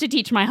job to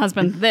teach my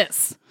husband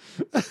this.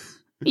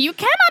 You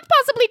cannot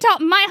possibly tell.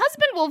 My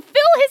husband will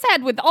fill his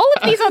head with all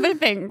of these other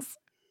things.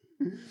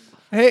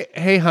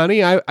 Hey,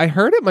 honey, I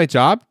heard at my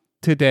job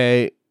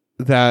today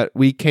that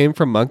we came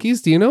from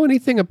monkeys. Do you know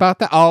anything about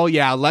that? Oh,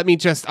 yeah,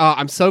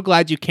 I'm so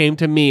glad you came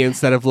to me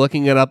instead of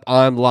looking it up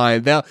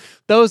online.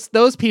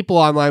 Those people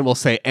online will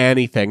say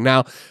anything.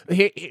 Now,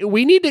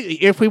 we need to,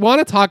 if we want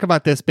to talk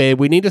about this, babe,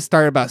 we need to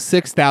start about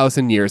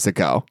 6,000 years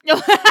ago.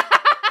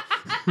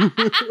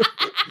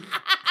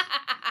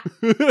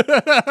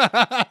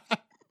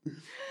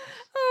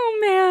 Oh,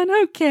 man,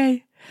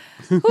 okay.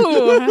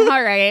 Ooh,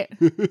 all right.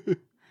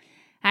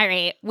 All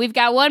right, we've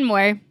got one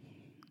more.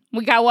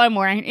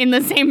 In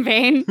the same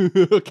vein.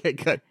 Okay,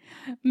 good.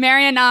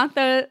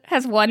 Maranatha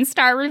has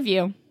 1-star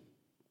review.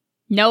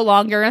 No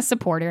longer a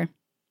supporter.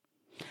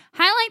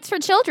 Highlights for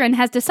Children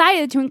has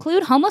decided to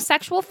include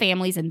homosexual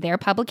families in their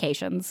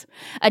publications.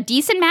 A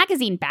decent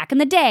magazine back in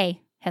the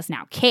day has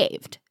now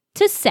caved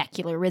to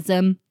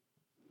secularism.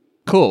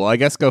 Cool, I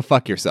guess go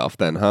fuck yourself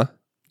then, huh?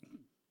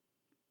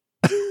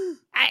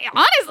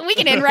 Honestly, we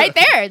can end right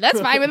there. That's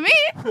fine with me.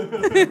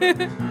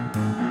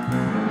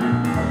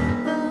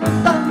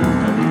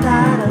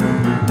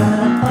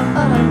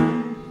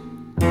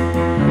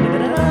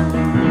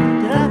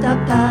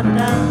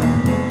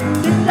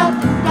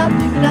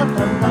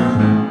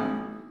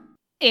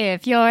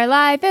 If your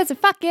life is a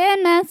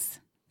fucking mess,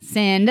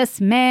 send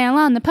us mail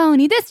on the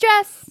pony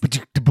distress.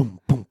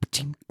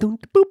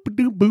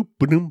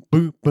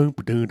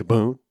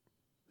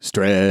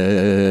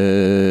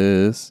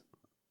 Stress.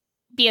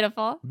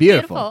 Beautiful.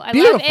 Beautiful. I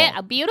Beautiful. love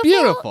it. Beautiful.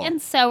 Beautiful.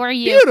 And so are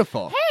you.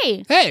 Beautiful.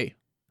 Hey, Hey,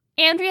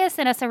 Andrea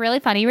sent us a really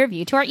funny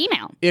review to our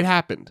email. it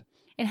happened.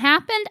 It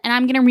happened, and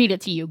I'm going to read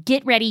it to you.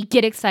 Get ready.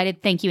 Get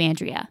excited. Thank you,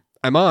 Andrea.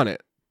 I'm on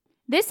it.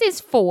 This is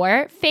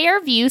for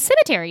Fairview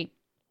Cemetery.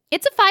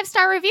 It's a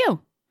 5-star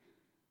review.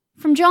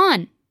 From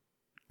John.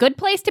 Good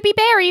place to be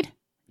buried.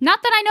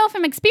 Not that I know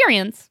from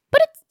experience,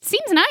 but it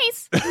seems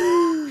nice.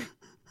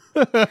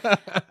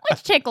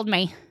 Which tickled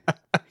me.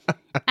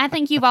 I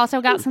think you've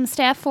also got some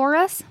stuff for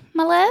us,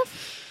 my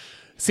love.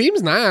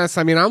 Seems nice.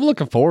 I mean, I'm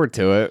looking forward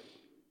to it.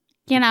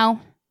 You know,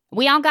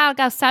 we all gotta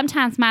go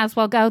sometimes. Might as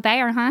well go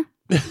there, huh?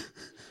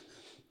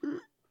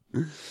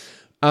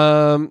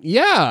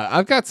 Yeah,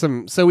 I've got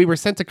some. So we were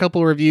sent a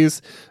couple of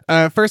reviews.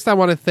 First, I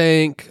want to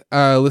thank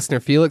listener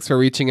Felix for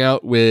reaching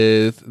out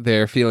with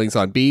their feelings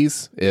on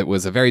bees. It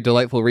was a very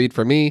delightful read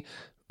for me,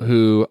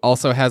 who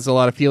also has a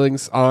lot of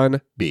feelings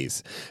on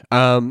bees.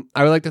 I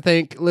would like to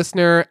thank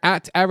listener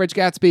at Average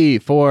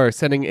Gatsby for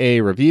sending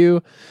a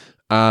review,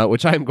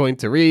 which I'm going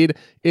to read.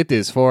 It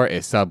is for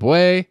a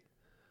Subway.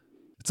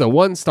 It's a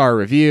 1-star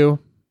review.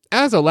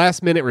 As a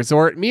last-minute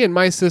resort, me and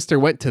my sister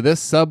went to this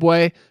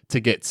Subway to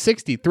get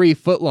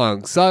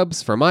 63-foot-long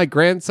subs for my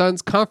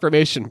grandson's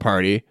confirmation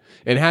party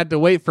and had to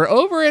wait for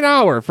over an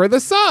hour for the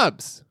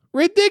subs.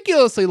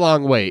 Ridiculously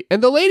long wait,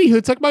 and the lady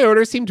who took my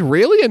order seemed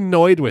really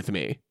annoyed with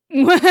me.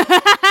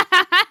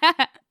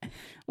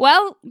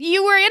 Well,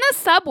 you were in a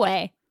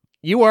Subway.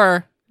 You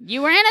were.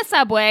 You were in a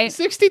Subway.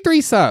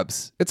 63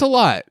 subs. It's a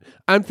lot.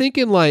 I'm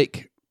thinking,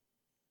 like,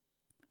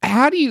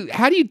 how do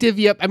you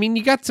divvy up? I mean,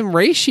 you got some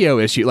ratio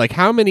issue. Like,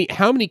 how many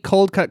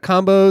cold cut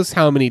combos,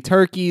 how many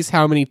turkeys,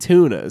 how many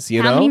tunas,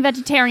 How many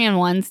vegetarian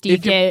ones do you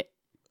get?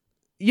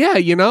 Yeah,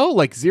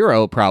 like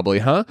 0 probably,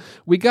 huh?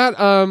 We got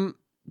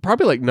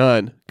probably like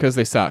none because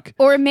they suck.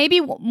 Or maybe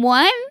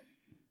one?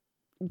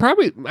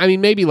 Probably, I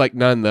mean, maybe like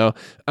none though.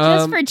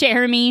 Just for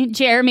Jeremy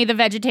the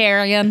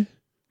vegetarian.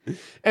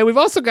 And we've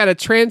also got a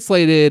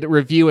translated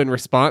review and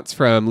response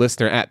from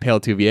listener at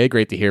Pale2VA.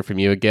 Great to hear from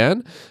you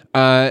again.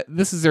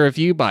 This is a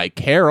review by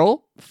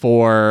Carol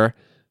for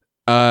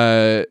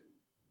some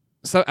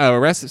kind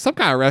of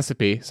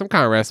recipe.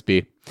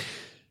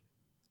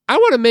 I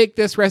want to make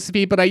this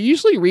recipe, but I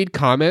usually read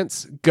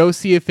comments, go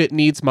see if it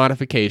needs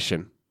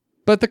modification.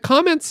 But the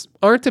comments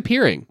aren't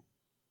appearing.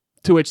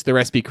 To which the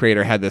recipe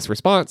creator had this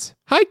response.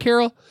 Hi,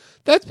 Carol.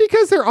 That's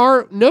because there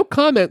are no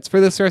comments for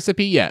this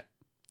recipe yet.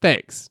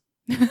 Thanks.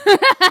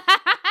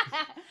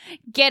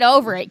 Get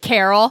over it,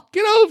 Carol.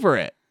 Get over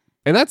it.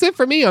 And that's it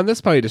for me on this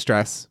Pony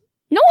Distress.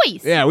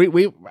 Noise. Yeah,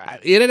 we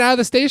in and out of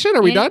the station.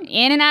 Are we done?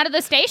 In and out of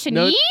the station.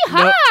 No,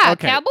 Yeehaw,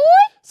 okay. cowboy.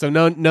 So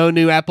no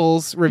new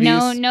Apples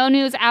reviews. No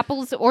news,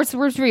 apples or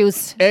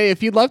reviews. Hey,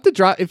 if you'd like to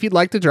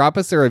drop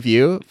us a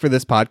review for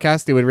this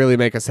podcast, it would really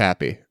make us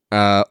happy.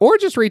 Or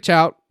just reach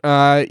out.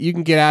 You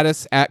can get at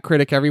us at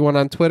Critic Everyone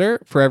on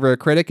Twitter,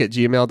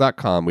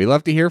 foreveracritic@gmail.com. We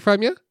love to hear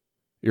from you.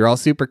 You're all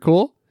super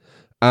cool.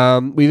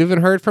 We've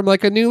even heard from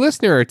like a new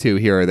listener or two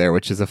here or there,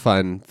 which is a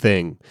fun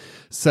thing.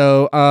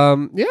 So,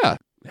 yeah,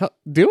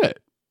 do it.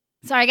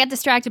 Sorry, I got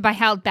distracted by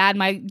how bad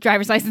my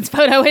driver's license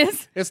photo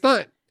is. It's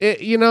not,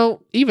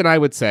 even I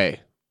would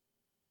say,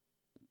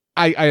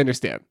 I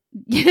understand.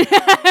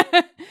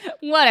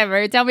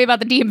 Whatever. Tell me about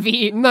the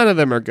DMV. None of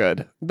them are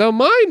good. Though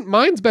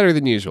mine's better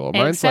than usual.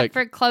 Mine's Except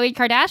for Khloe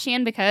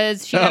Kardashian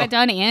because she got it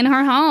done in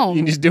her home.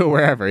 You can just do it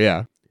wherever,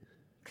 yeah.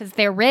 Because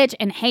they're rich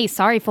and hey,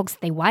 sorry folks,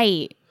 they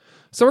white.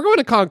 So we're going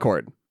to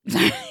Concord.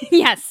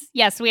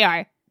 Yes, we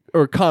are.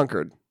 Or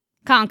Concord.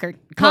 Concord.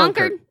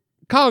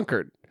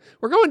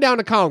 We're going down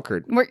to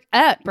Concord. We're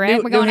up,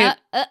 Brent. We're going up.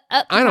 I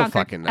don't Concord.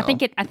 fucking know. I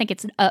think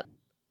it's an up.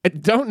 I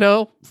don't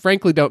know.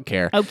 Frankly, don't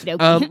care. Okie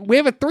dokie. We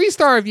have a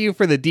 3-star review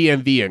for the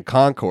DMV in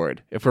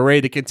Concord if we're ready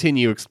to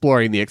continue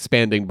exploring the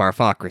expanding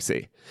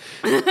barfocracy.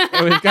 And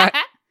we've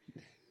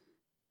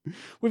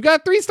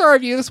got a 3-star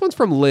review. This one's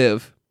from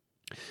Liv.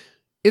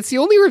 It's the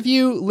only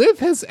review Liv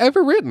has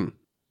ever written.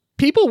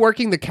 People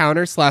working the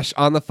counter /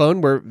 on the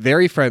phone were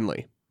very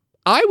friendly.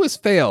 I was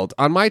failed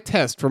on my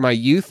test for my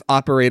youth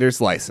operator's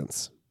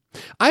license.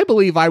 I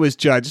believe I was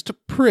judged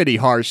pretty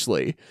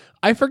harshly.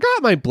 I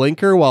forgot my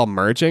blinker while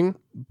merging,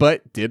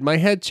 but did my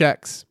head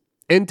checks,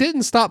 and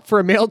didn't stop for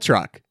a mail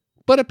truck.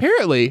 But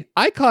apparently,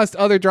 I caused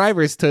other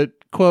drivers to,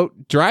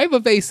 quote, drive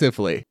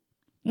evasively.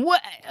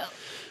 What?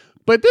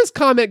 But this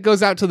comment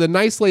goes out to the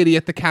nice lady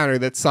at the counter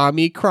that saw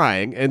me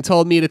crying and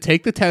told me to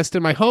take the test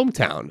in my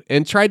hometown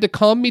and tried to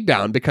calm me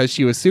down because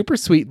she was super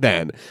sweet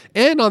then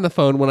and on the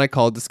phone when I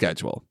called to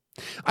schedule.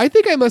 I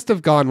think I must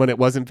have gone when it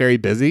wasn't very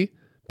busy,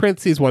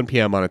 parentheses 1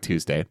 p.m. on a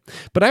Tuesday,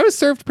 but I was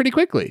served pretty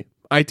quickly.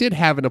 I did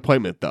have an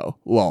appointment though,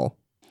 lol.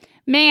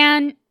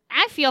 Man,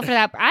 I feel for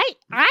that.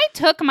 I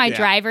took my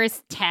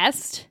driver's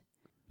test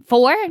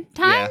 4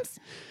 times.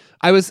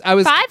 I was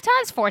 5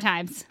 times, 4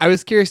 times. I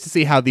was curious to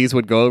see how these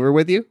would go over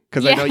with you,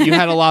 because I know you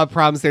had a lot of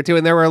problems there too,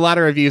 and there were a lot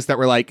of reviews that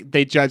were like,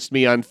 they judged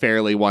me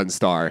unfairly 1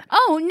 star.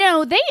 Oh,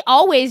 no, they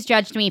always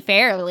judged me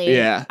fairly.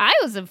 Yeah. I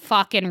was a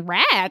fucking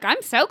wreck.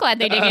 I'm so glad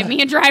they didn't give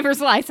me a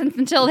driver's license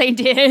until they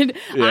did.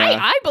 Yeah.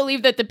 I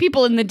believe that the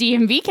people in the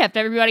DMV kept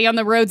everybody on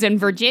the roads in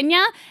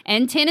Virginia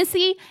and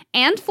Tennessee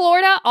and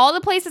Florida, all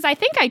the places I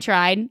think I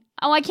tried.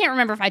 Oh, I can't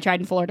remember if I tried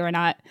in Florida or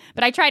not,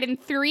 but I tried in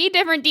 3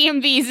 different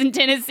DMVs in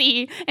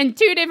Tennessee and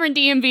 2 different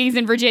DMVs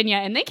in Virginia,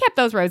 and they kept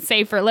those roads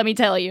safer, let me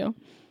tell you.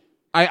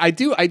 I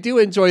do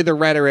enjoy the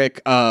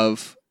rhetoric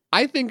of,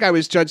 I think I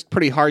was judged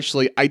pretty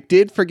harshly. I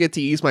did forget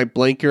to use my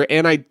blinker,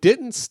 and I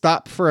didn't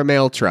stop for a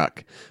mail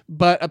truck.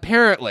 But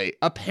apparently,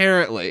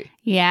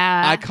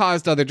 Yeah. I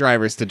caused other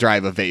drivers to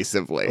drive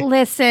evasively.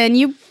 Listen,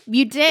 you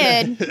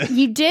did.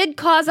 You did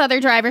cause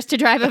other drivers to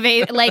drive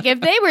like,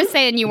 if they were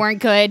saying you weren't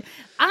good,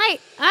 I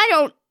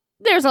don't,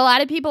 there's a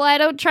lot of people I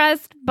don't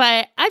trust,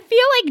 but I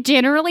feel like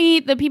generally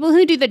the people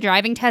who do the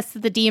driving tests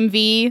at the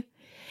DMV,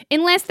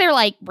 unless they're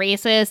like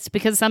racist,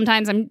 because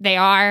sometimes they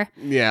are.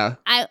 Yeah.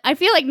 I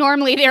feel like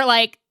normally they're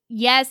like,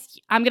 yes,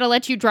 I'm going to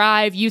let you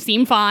drive. You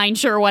seem fine.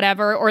 Sure,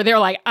 whatever. Or they're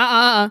like,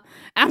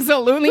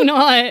 absolutely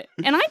not.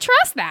 And I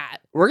trust that.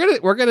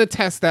 We're gonna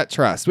test that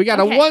trust. We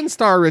got a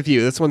 1-star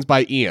review. This one's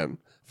by Ian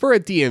for a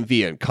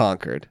DMV in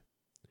Concord.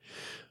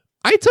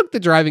 I took the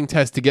driving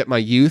test to get my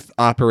youth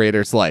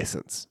operator's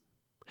license.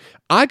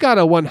 I got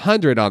a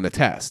 100 on the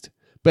test,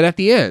 but at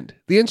the end,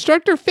 the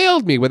instructor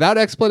failed me without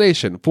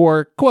explanation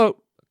for,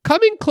 quote,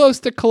 coming close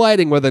to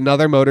colliding with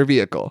another motor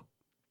vehicle.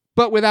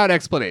 But without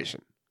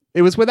explanation.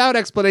 It was without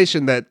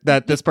explanation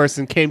that this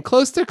person came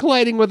close to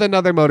colliding with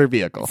another motor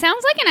vehicle.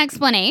 Sounds like an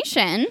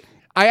explanation.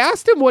 I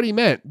asked him what he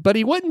meant, but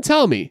he wouldn't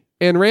tell me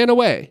and ran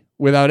away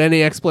without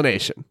any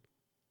explanation.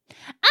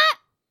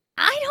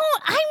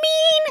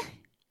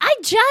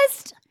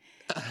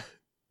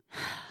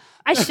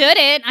 I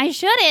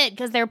shouldn't,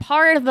 because they're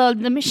part of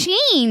the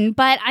machine.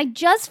 But I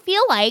just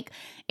feel like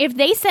if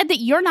they said that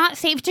you're not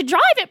safe to drive,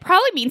 it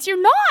probably means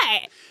you're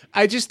not.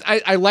 I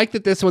like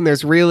that this one,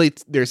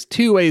 there's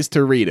 2 ways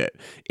to read it.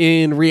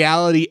 In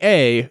reality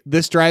A,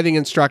 this driving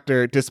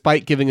instructor,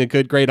 despite giving a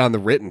good grade on the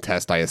written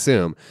test, I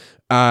assume,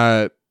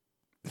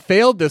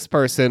 failed this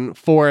person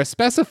for a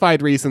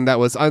specified reason that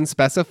was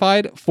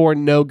unspecified for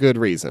no good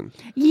reason.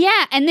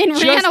 Yeah, and then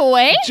ran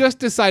away? Just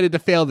decided to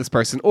fail this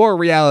person. Or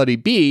reality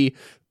B,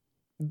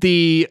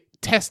 the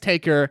test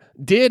taker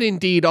did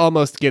indeed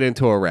almost get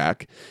into a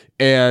wreck,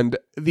 and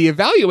the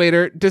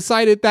evaluator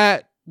decided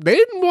that they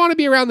didn't want to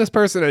be around this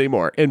person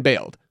anymore and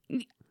bailed.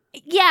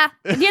 Yeah,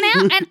 and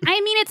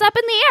I mean, it's up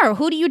in the air.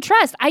 Who do you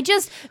trust? I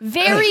just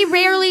very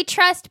rarely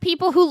trust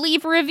people who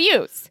leave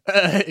reviews.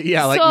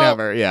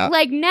 Never, yeah.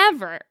 Like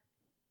never.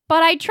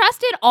 But I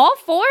trusted all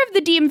 4 of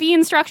the DMV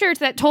instructors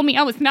that told me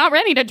I was not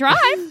ready to drive.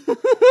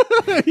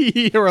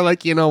 You were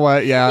like, you know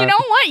what, yeah. You know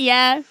what,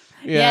 yeah.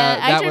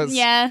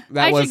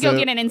 I should go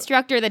get get an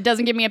instructor that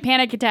doesn't give me a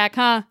panic attack,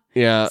 huh?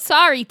 Yeah.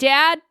 Sorry,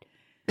 Dad.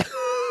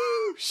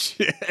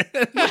 Shit.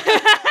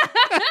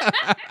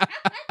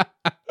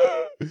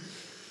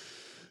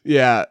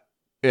 Yeah.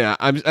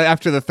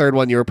 After the 3rd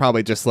one, you were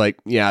probably just like,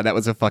 yeah, that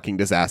was a fucking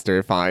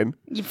disaster. Fine.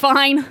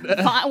 Fine.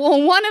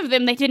 Well, one of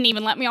them, they didn't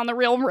even let me on the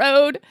real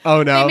road.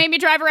 Oh no! They made me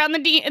drive around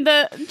What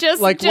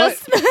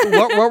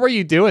were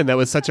you doing that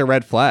was such a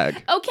red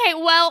flag? Okay,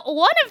 well,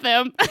 one of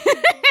them,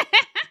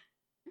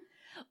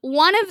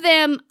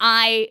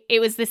 it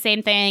was the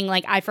same thing.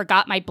 Like, I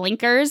forgot my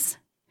blinkers.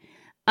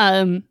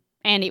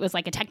 And it was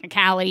like a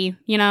technicality,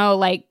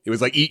 like... It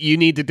was like, you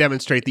need to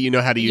demonstrate that you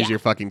know how to use your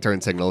fucking turn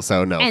signal,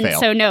 so no, fail.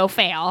 So no,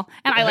 fail.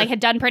 And I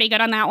had done pretty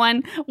good on that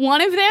one. One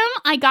of them,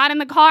 I got in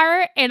the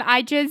car, and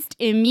I just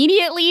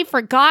immediately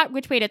forgot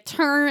which way to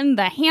turn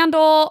the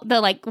handle,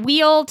 the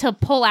wheel to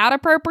pull out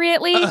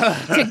appropriately,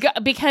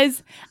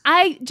 because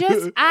I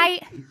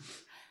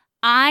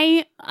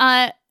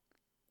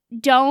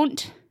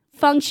don't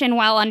function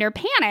well under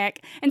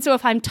panic. And so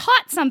if I'm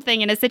taught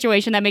something in a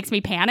situation that makes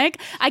me panic,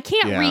 I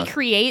can't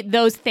recreate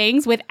those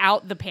things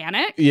without the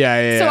panic.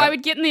 Yeah. So I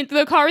would get in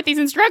the car with these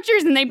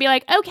instructors and they'd be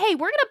like, okay,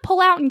 we're going to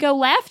pull out and go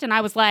left. And I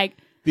was like,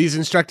 these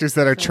instructors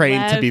that are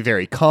trained to be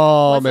very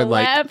calm and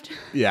left?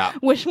 Yeah.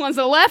 Which one's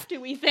a left,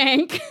 do we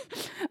think?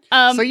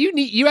 So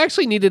you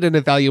actually needed an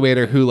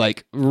evaluator who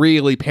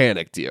really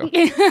panicked you.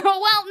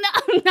 Well, no.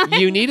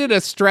 You needed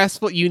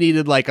you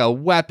needed a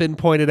weapon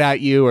pointed at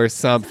you or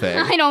something.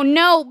 I don't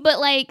know, but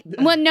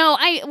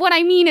what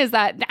I mean is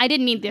that I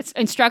didn't need this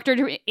instructor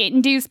to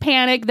induce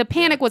panic. The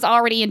panic was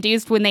already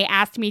induced when they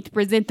asked me to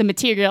present the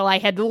material I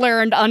had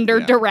learned under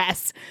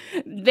duress.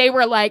 They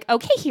were like,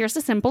 okay, here's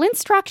a simple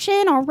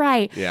instruction. All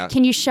right. Yeah.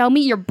 Can you show me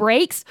your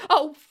brakes?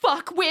 Oh,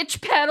 fuck, which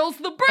pedal's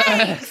the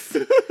brakes?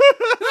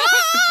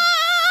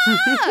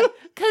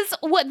 Because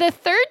the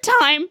third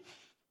time,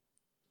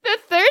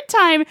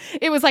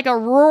 it was like a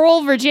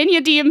rural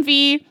Virginia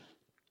DMV,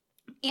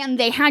 and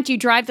they had you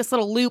drive this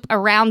little loop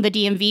around the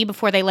DMV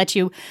before they let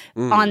you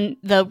on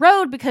the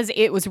road because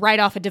it was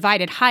right off a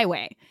divided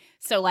highway.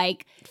 So,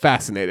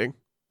 fascinating.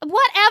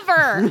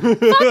 Whatever.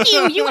 Fuck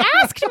you. You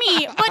asked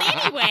me. But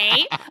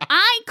anyway,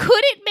 I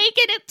couldn't make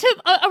it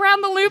to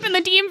around the loop in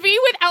the DMV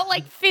without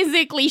like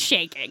physically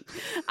shaking.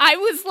 I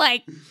was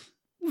like,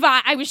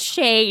 I was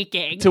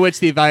shaking. To which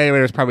the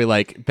evaluator is probably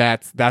like,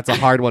 that's a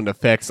hard one to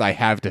fix. I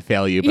have to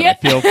fail you, but Yeah. I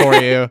feel for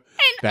you.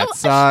 That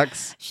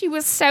sucks. She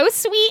was so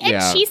sweet, and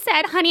Yeah. she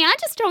said, honey, I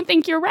just don't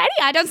think you're ready.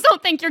 I just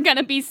don't think you're going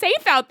to be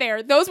safe out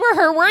there. Those were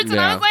her words, and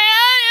I Yeah. was like,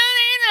 I don't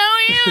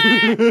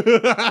think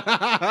so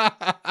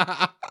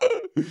either.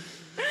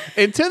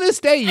 And to this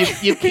day,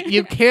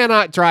 you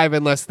cannot drive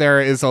unless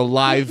there is a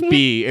live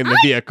bee in the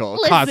vehicle,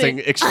 listen. causing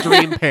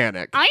extreme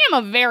panic. I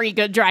am a very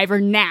good driver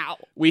now.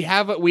 We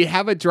have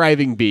a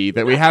driving bee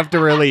that we have to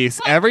release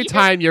every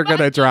time you're going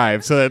to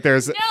drive, so that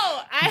there's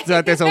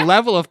a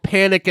level of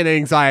panic and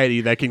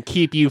anxiety that can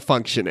keep you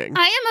functioning.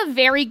 I am a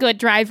very good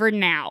driver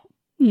now.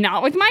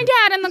 Not with my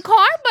dad in the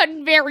car, but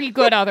very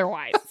good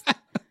otherwise.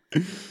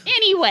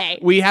 Anyway.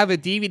 We have a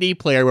DVD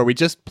player where we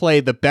just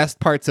play the best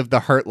parts of The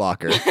Hurt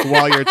Locker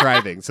while you're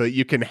driving, so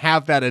you can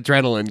have that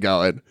adrenaline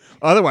going.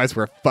 Otherwise,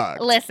 we're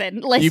fucked.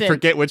 Listen. You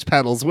forget which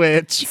pedal's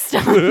which.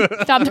 Stop.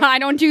 I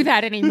don't do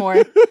that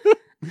anymore.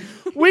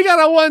 We got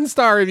a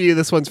 1-star review.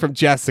 This one's from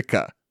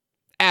Jessica.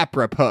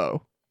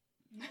 Apropos.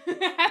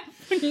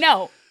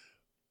 No.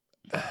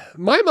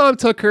 My mom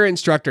took her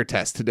instructor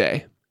test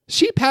today.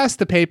 She passed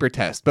the paper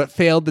test, but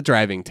failed the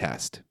driving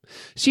test.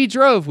 She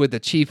drove with the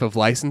chief of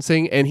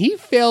licensing, and he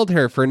failed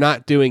her for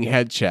not doing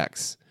head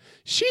checks.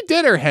 She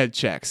did her head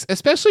checks,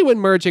 especially when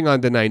merging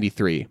onto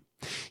 93.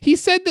 He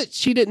said that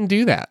she didn't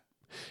do that.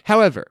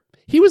 However,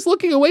 he was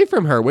looking away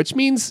from her, which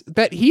means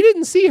that he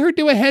didn't see her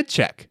do a head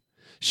check.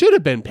 Should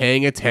have been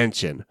paying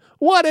attention.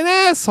 What an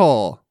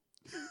asshole.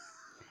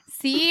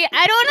 See,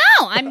 I don't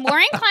know. I'm more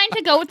inclined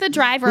to go with the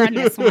driver on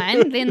this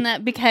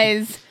one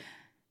because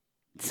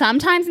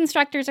sometimes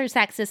instructors are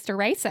sexist or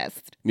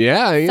racist.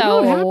 Yeah, you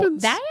know what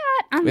happens.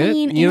 I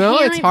mean,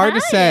 it's hard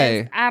to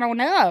say. I don't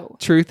know.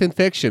 Truth and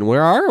fiction,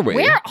 where are we?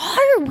 Where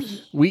are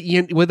we?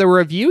 With a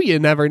review, you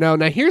never know.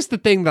 Now, here's the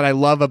thing that I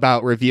love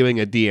about reviewing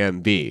a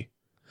DMV.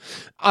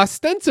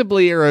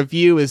 Ostensibly, a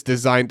review is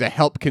designed to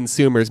help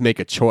consumers make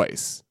a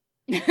choice.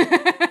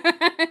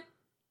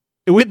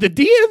 With the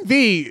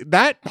DMV,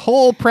 that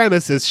whole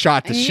premise is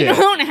shot to shit.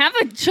 You don't have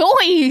a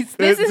choice.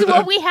 This is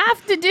what we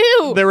have to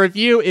do. The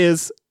review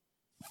is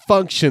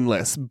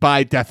functionless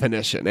by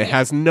definition. It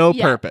has no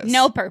purpose.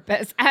 No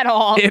purpose at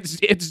all.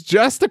 It's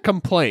just a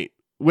complaint,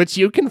 which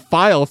you can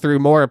file through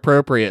more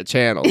appropriate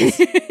channels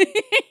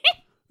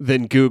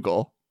than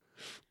Google.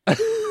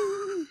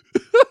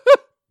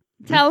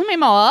 Tell me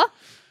more.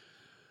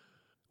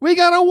 We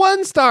got a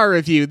 1-star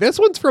review. This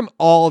one's from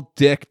All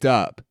Dicked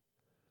Up.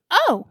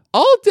 Oh.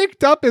 All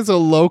Dicked Up is a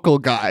local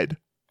guide.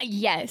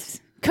 Yes.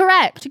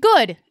 Correct.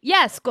 Good.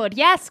 Yes, good.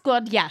 Yes,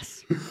 good.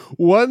 Yes.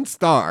 1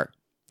 star.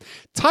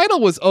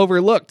 Title was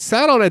overlooked.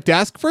 Sat on a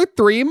desk for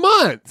 3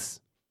 months.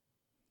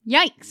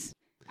 Yikes.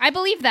 I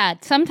believe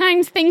that.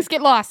 Sometimes things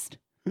get lost.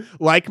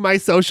 Like my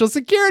social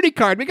security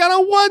card. We got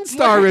a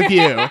 1-star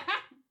review.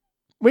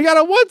 We got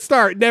a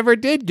 1-star. Never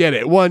did get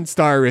it.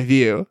 1-star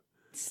review.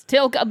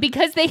 Still,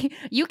 because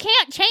you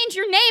can't change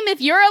your name if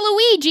you're a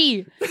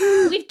Luigi.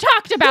 We've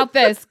talked about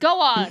this. Go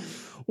on.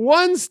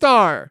 1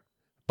 star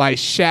by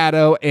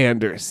Shadow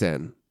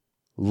Anderson.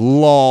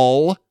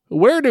 Lol.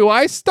 Where do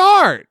I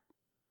start?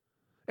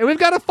 And we've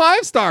got a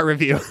 5-star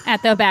review.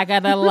 At the back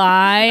of the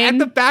line. At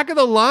the back of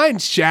the line,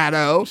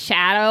 Shadow.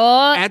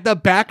 Shadow. At the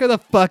back of the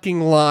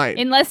fucking line.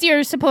 Unless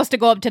you're supposed to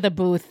go up to the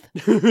booth.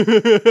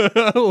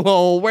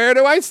 Lol, where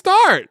do I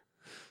start?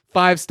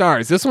 5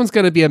 stars. This one's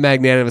going to be a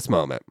magnanimous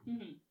moment.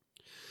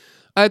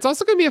 It's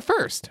also going to be a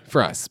first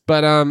for us.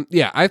 But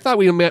yeah, I thought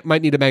we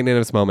might need a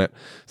magnanimous moment.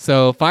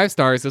 So 5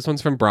 stars. This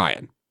one's from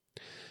Brian.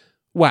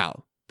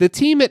 Wow. The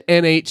team at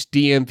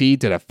NHDMV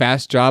did a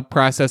fast job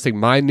processing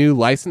my new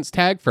license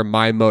tag for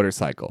my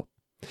motorcycle.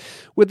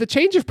 With the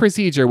change of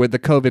procedure with the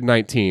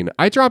COVID-19,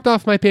 I dropped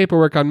off my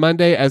paperwork on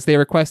Monday as they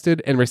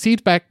requested and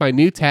received back my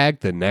new tag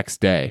the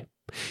next day.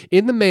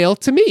 In the mail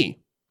to me.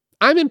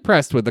 I'm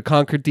impressed with the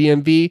Concord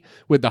DMV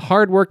with the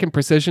hard work and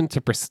precision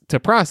to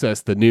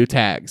process the new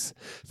tags.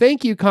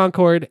 Thank you,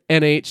 Concord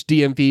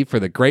NHDMV, for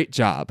the great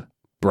job.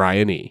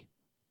 Brian E.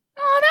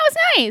 Oh, that was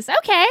nice.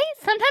 Okay.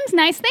 Sometimes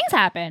nice things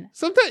happen.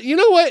 Sometimes, you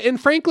know what? And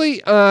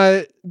frankly,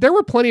 there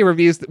were plenty of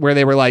reviews where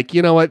they were like,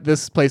 you know what?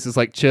 This place is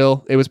like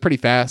chill. It was pretty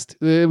fast.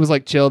 It was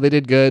like chill. They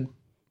did good.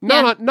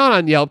 Not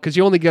on Yelp, because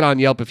you only get on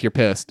Yelp if you're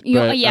pissed. You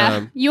only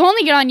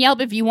get on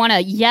Yelp if you want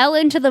to yell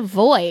into the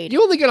void.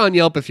 You only get on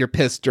Yelp if you're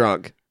pissed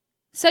drunk.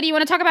 So do you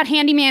want to talk about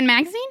Handyman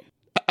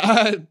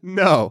Magazine?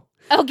 No.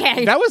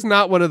 Okay. That was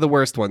not one of the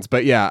worst ones,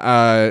 but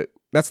yeah,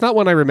 that's not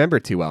one I remember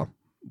too well.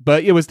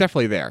 But it was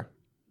definitely there.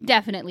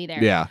 Definitely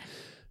there. Yeah.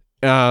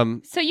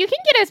 So you can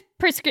get a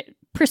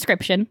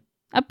prescription.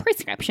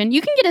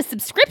 You can get a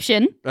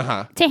subscription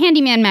to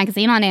Handyman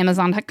Magazine on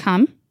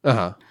Amazon.com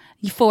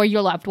for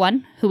your loved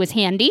one who is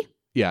handy.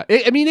 Yeah.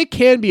 It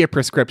can be a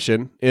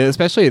prescription,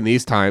 especially in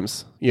these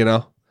times, you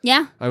know?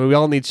 Yeah. I mean, we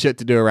all need shit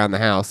to do around the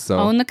house, so.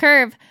 Own the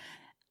curve.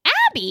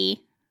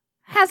 Abby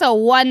has a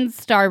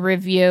 1-star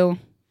review.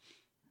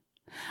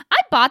 I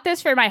bought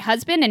this for my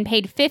husband and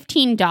paid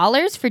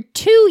 $15 for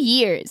 2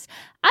 years.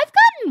 I've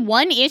gotten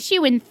 1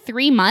 issue in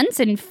 3 months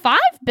and 5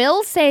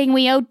 bills saying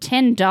we owe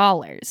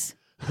 $10.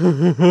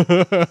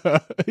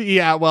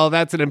 Yeah, well,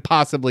 that's an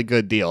impossibly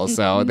good deal.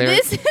 So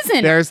This is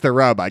an there's the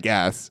rub, I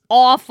guess.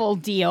 awful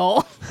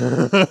deal.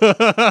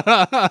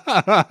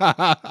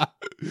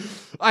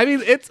 I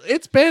mean,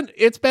 it's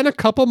been a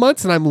couple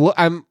months, and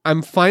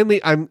I'm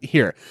finally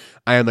here.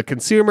 I am a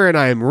consumer, and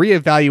I am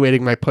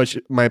reevaluating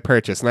my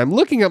purchase, and I'm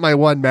looking at my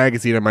 1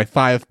 magazine and my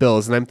 5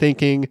 bills, and I'm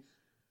thinking,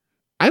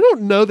 I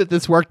don't know that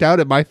this worked out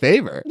in my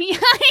favor. Yeah,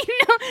 I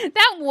know.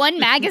 That 1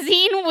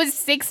 magazine was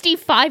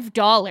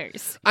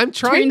 $65. I'm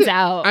Turns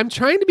out. I'm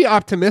trying to be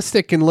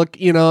optimistic and look,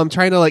 I'm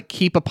trying to like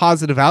keep a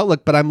positive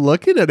outlook, but I'm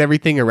looking at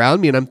everything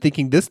around me and I'm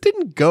thinking this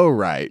didn't go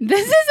right.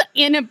 This is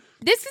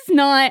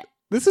not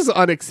This is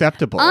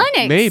unacceptable.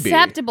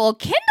 unacceptable.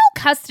 Kindle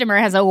customer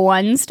has a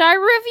 1-star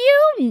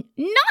review,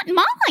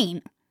 not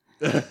mine.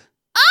 I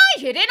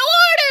didn't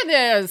order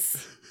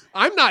this.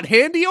 I'm not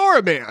handy or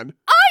a man.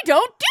 I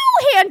don't do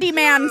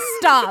handyman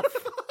stuff.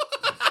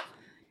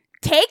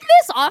 Take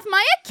this off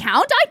my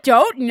account. I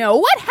don't know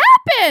what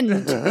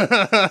happened.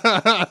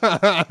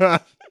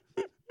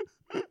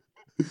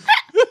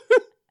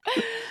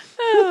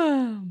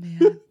 Oh,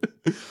 man.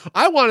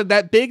 I wanted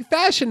that big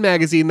fashion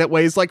magazine that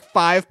weighs like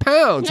 5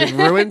 pounds and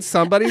ruins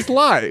somebody's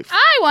life.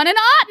 I want an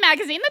art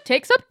magazine that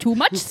takes up too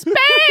much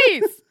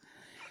space.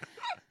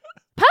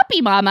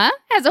 Puppy Mama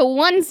has a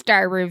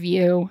 1-star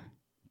review.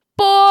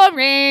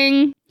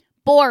 Boring.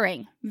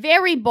 Boring.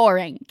 Very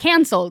boring.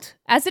 Canceled.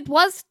 As it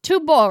was too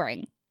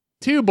boring.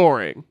 Too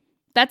boring.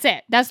 That's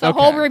it. That's the Okay.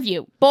 whole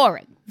review.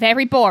 Boring.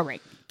 Very boring.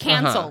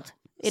 Canceled.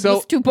 It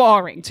was too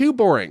boring. Too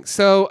boring.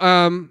 So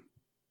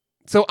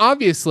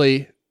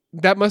obviously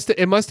it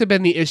must have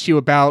been the issue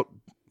about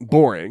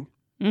boring.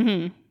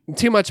 Mm-hmm.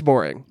 Too much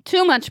boring.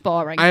 Too much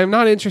boring. I am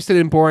not interested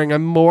in boring.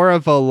 I'm more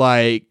of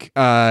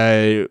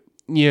a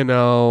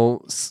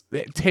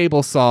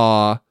table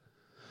saw,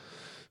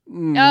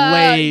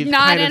 lathe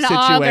not kind an of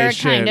auger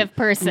situation. kind of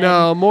person.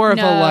 No, more of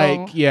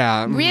No.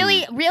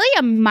 Really? Really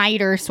a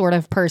miter sort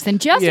of person.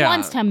 Just Yeah.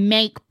 wants to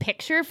make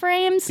picture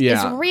frames.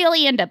 Yeah. Is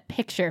really into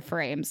picture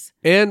frames.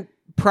 And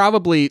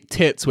probably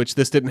tits, which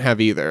this didn't have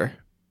either.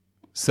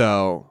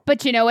 So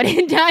But you know what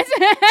it does?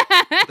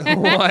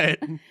 what?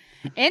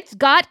 It's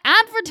got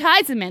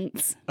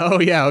advertisements. Oh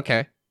yeah,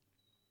 okay.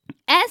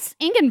 S.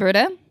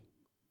 Ingenbruda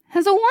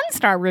has a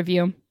 1-star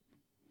review.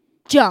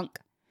 Junk.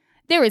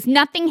 There is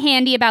nothing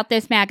handy about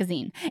this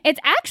magazine. It's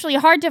actually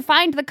hard to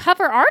find the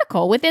cover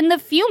article within the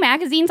few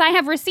magazines I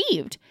have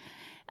received.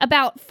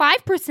 About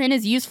 5%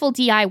 is useful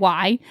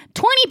DIY,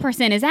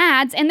 20% is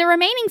ads, and the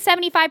remaining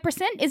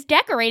 75% is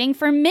decorating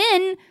for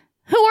men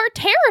who are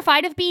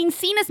terrified of being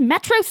seen as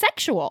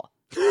metrosexual.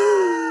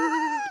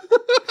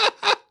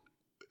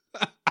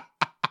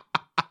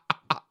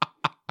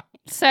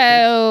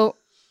 So,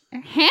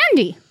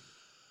 handy.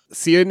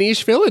 See a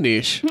niche, fill a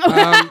niche.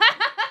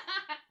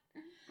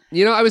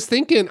 I was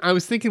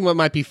thinking what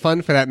might be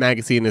fun for that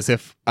magazine is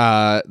if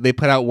they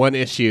put out 1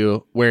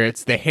 issue where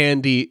it's the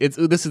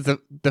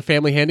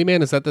Family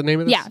Handyman. Is that the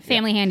name of this? Yeah,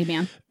 Family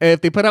Handyman.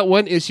 If they put out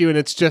 1 issue and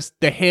it's just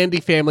the Handy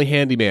Family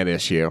Handyman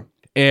issue,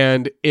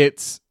 and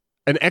it's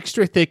an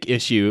extra thick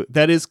issue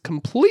that is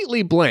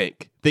completely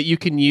blank that you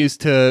can use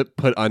to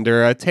put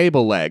under a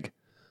table leg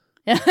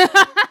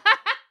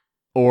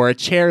or a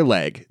chair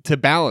leg to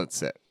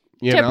balance it.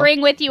 To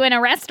bring with you in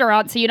a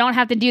restaurant so you don't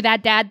have to do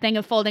that dad thing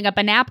of folding up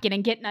a napkin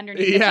and getting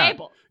underneath the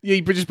table. Yeah,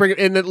 you just bring it,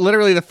 and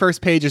literally the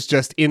first page is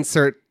just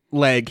insert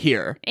leg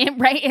here.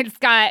 Right,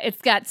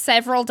 it's got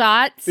several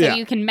dots so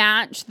you can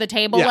match the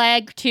table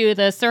leg to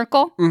the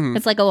circle. Mhm.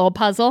 It's like a little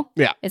puzzle.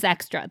 Yeah. It's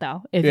extra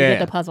though if you get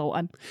the puzzle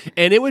one.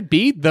 And it would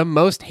be the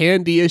most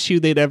handy issue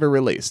they'd ever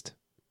released.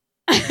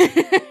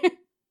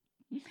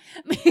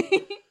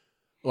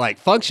 Like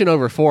function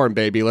over form,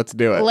 baby. Let's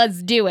do it.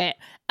 Let's do it.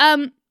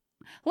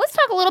 Let's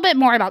talk a little bit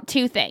more about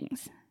 2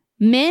 things.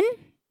 Men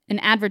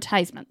and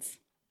advertisements.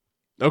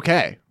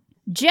 Okay.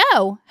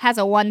 Joe has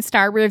a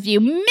 1-star review.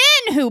 Men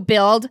who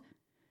build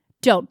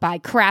don't buy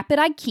crap at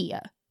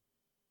IKEA.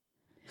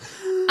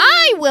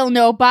 I will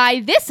no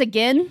buy this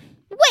again.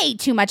 Way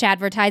too much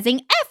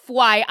advertising.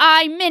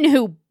 FYI, men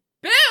who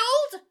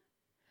build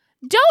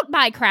don't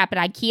buy crap at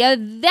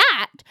IKEA.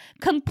 That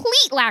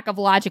complete lack of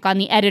logic on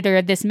the editor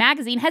of this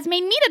magazine has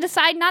made me to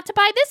decide not to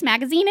buy this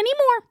magazine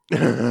anymore.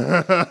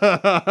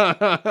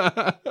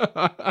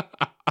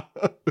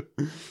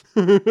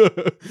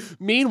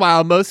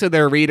 Meanwhile, most of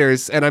their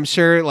readers, and I'm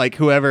sure I'm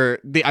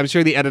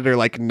sure the editor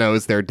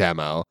knows their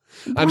demo.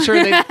 I'm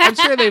sure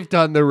they've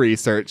done the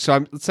research.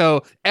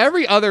 So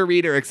every other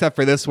reader except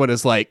for this one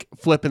is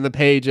flipping the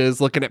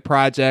pages, looking at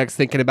projects,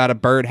 thinking about a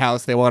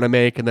birdhouse they want to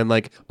make, and then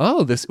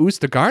oh, this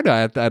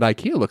Oostergarda at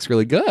IKEA looks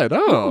really good.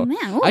 Oh,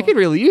 man, I could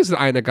really use an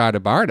Eine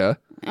Garde Barda.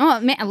 Oh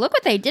man, look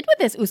what they did with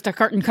this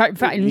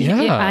Oosterkarten.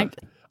 Yeah.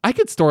 I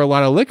could store a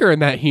lot of liquor in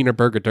that Hiener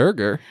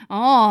Burger.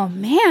 Oh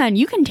man,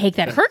 you can take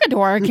that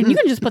Hergador and you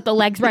can just put the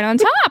legs right on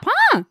top,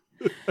 huh?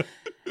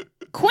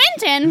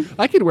 Quentin.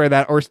 I could wear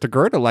that Orsta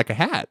Gerda like a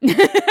hat.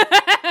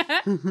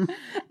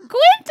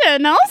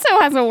 Quentin also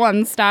has a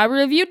 1-star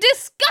review,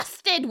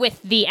 disgusted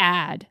with the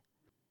ad.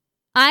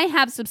 I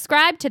have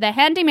subscribed to the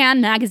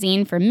Handyman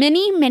magazine for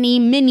many, many,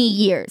 many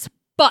years,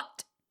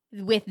 but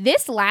with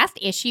this last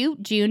issue,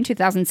 June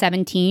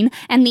 2017,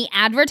 and the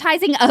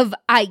advertising of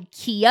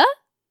IKEA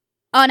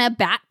on a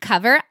back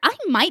cover, I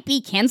might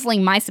be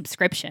canceling my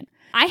subscription.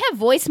 I have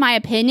voiced my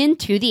opinion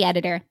to the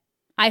editor.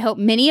 I hope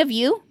many of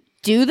you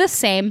do the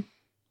same.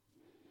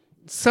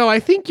 So I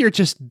think you're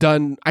just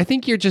done. I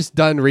think you're just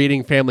done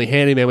reading Family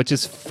Handyman, which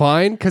is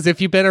fine. Because if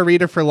you've been a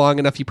reader for long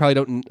enough, you probably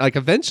don't like.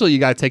 Eventually, you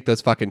got to take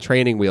those fucking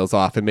training wheels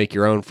off and make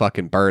your own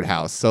fucking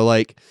birdhouse. So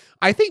like,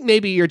 I think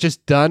maybe you're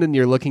just done and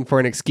you're looking for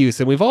an excuse.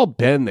 And we've all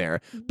been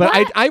there. But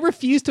I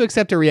refuse to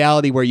accept a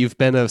reality where you've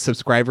been a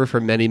subscriber for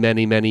many,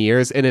 many, many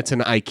years, and it's an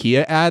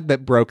IKEA ad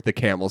that broke the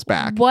camel's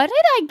back. What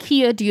did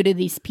IKEA do to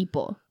these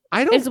people?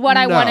 I don't. Is what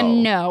know. I want to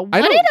know.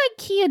 What did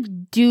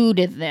IKEA do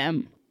to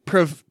them?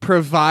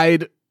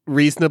 Provide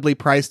reasonably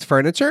priced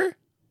furniture?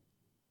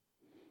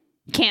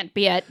 Can't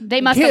be it. They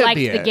must have liked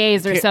the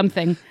gays or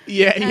something.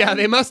 Yeah,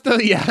 they must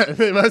have. Yeah,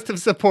 they must have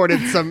supported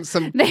some.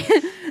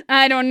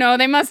 I don't know.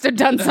 They must have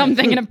done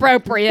something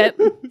inappropriate.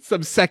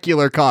 Some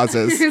secular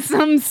causes.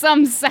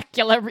 some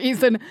secular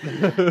reason.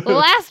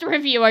 Last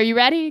review. Are you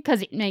ready?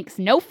 Because it makes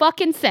no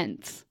fucking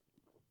sense.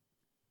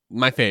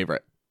 My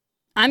favorite.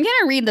 I'm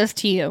gonna read this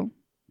to you.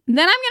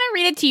 Then I'm gonna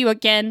read it to you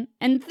again,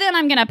 and then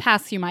I'm gonna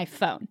pass you my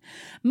phone.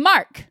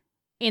 Mark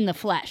in the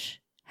flesh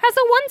has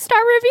a 1-star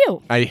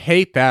review. I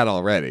hate that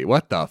already.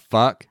 What the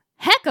fuck?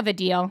 Heck of a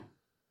deal.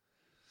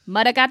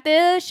 But I got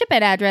the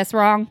shipping address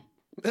wrong.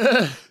 I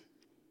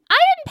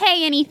didn't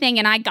pay anything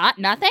and I got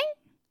nothing.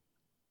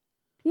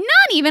 Not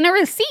even a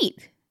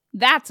receipt.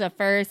 That's a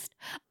first.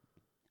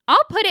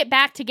 I'll put it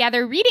back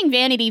together reading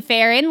Vanity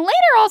Fair, and later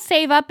I'll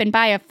save up and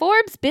buy a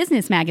Forbes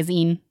business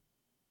magazine.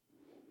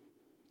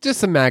 Just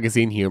some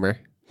magazine humor.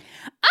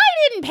 I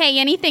didn't pay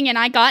anything and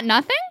I got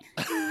nothing.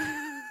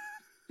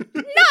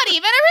 Not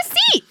even a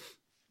receipt.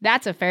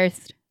 That's a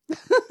first.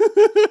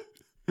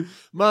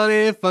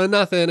 Money for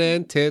nothing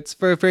and tits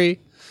for free.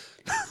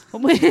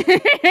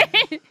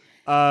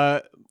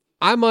 I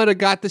might have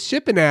got the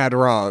shipping ad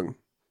wrong.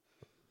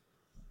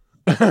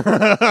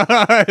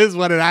 Is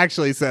what it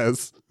actually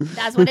says.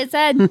 That's what it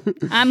said.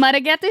 I might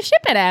have got the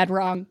shipping ad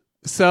wrong.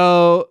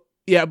 So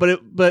yeah, but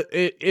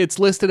it's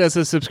listed as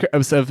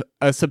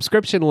a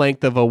subscription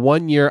length of a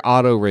 1-year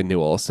auto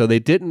renewal. So they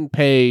didn't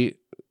pay.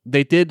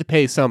 They did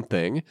pay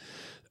something.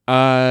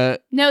 No,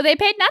 they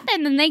paid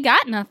nothing and they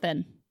got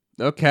nothing.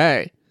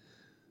 Okay.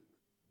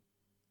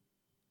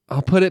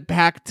 I'll put it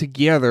back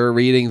together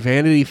reading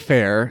Vanity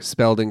Fair,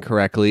 spelled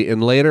incorrectly,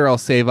 and later I'll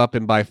save up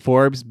and buy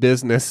Forbes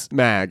Business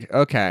Mag.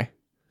 Okay.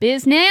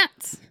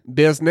 Business.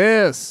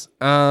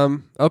 Okay.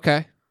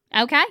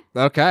 Okay.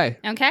 Okay.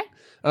 Okay.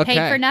 Okay.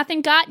 Paid for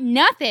nothing, got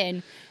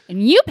nothing.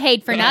 And you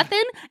paid for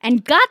nothing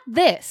and got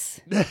this.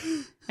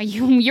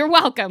 You're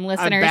welcome,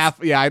 listeners.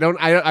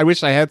 I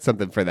wish I had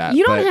something for that.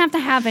 You don't have to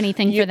have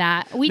anything for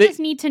that. We just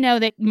need to know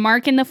that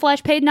Mark in the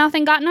flesh paid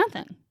nothing, got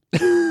nothing.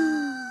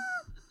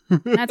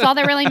 That's all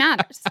that really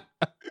matters.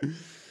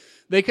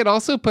 They could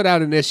also put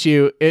out an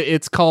issue.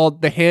 It's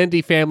called The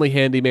Handy Family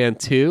Handyman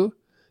 2,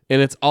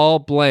 and it's all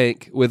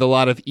blank with a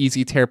lot of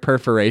easy tear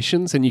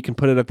perforations, and you can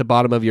put it at the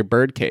bottom of your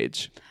bird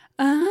cage.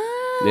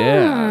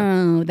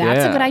 Oh,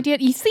 that's a good idea.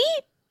 You see?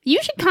 You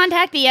should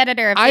contact the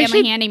editor of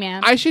Family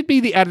Handyman. I should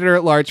be the editor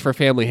at large for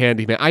Family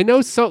Handyman. I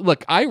know. So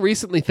look, I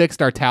recently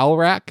fixed our towel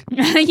rack.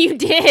 You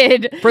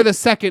did. For the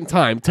second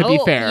time, to be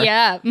fair.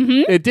 Yeah.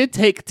 Mm-hmm. It did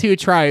take 2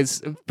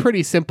 tries.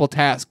 Pretty simple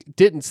task.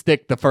 Didn't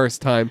stick the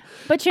first time.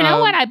 But you know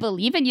what? I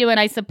believe in you and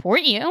I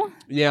support you.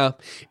 Yeah.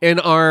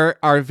 And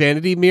our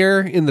vanity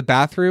mirror in the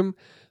bathroom,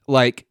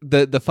 like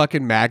the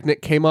fucking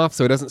magnet came off,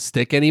 so it doesn't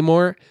stick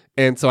anymore.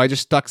 And so I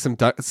just stuck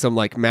some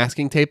like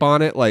masking tape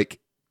on it, like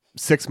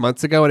 6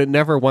 months ago, and it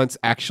never once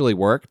actually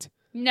worked.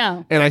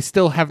 No. And I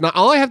still have not.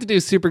 All I have to do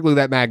is super glue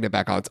that magnet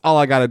back on. It's all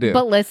I got to do.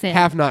 But listen.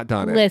 Have not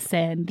done it.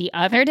 Listen, the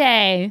other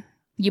day,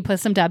 you put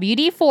some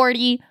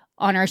WD-40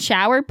 on our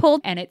shower pool,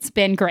 and it's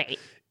been great.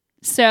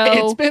 So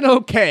it's been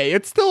okay.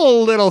 It's still a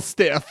little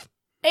stiff.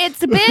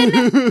 It's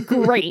been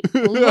great.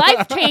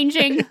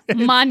 Life-changing,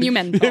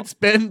 monumental. It's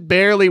been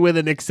barely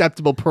within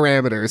acceptable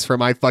parameters for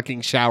my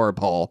fucking shower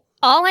pole.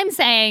 All I'm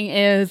saying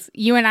is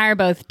you and I are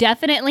both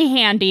definitely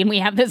handy and we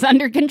have this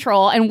under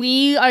control, and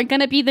we are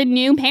going to be the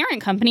new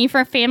parent company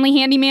for Family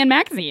Handyman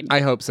magazine. I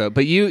hope so.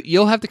 But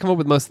you'll have to come up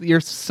with you're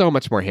so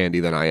much more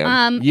handy than I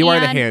am. You are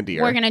the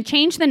handier. We're going to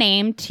change the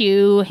name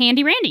to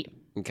Handy Randy.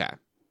 Okay.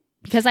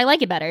 Because I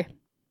like it better.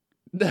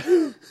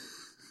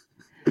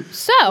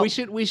 So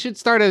we should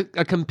start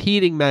a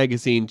competing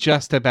magazine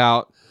just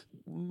about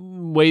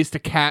ways to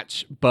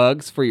catch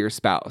bugs for your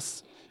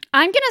spouse.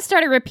 I'm going to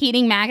start a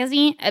repeating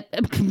magazine. I'm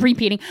going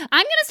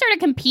to start a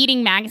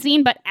competing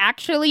magazine, but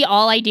actually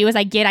all I do is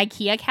I get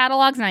IKEA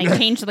catalogs and I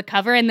change the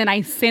cover and then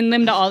I send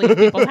them to all these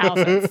people's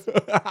houses.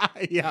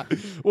 Yeah.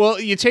 Well,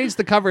 you changed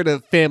the cover to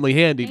Family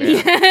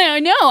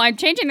Handyman. No, I'm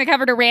changing the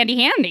cover to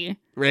Randy Handy.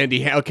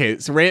 Okay,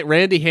 so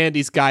Randy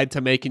Handy's Guide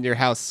to Making Your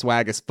House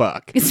Swag as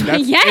Fuck. Yes.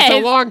 It's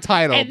a long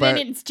title, And but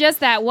then it's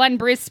just that one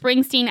Bruce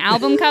Springsteen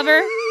album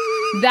cover.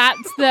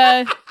 That's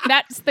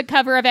the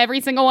cover of every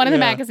single one of the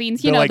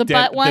magazines. You know, the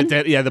butt one.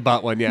 The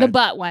butt one, yeah. The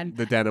butt one.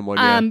 The denim one,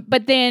 yeah.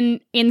 But then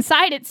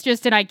inside it's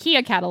just an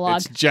IKEA catalog.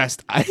 It's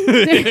just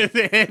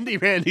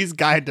Randy's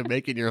Guide to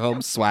Making Your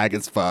Home Swag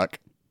as Fuck.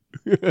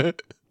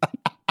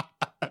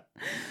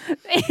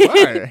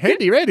 Wow,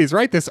 Handy Randy's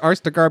right. This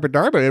Arsta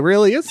Garbadarbah, it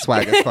really is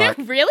swag as fuck.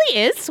 It really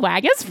is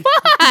swag as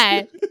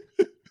fuck.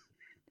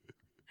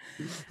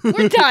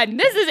 We're done.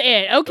 This is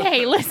it.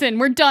 Okay, listen,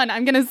 we're done.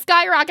 I'm going to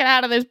skyrocket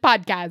out of this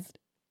podcast.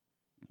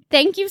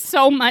 Thank you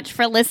so much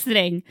for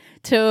listening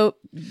to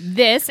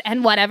this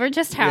and whatever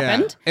just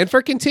happened. Yeah. And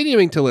for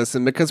continuing to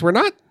listen, because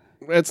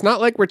it's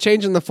not like we're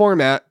changing the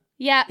format.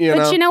 Yeah,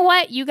 but you know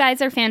what? You guys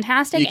are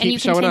fantastic and you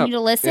continue to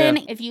listen.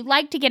 Yeah. If you'd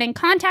like to get in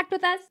contact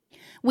with us,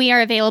 we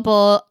are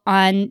available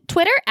on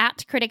Twitter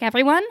at Critic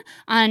Everyone,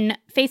 on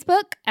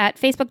Facebook at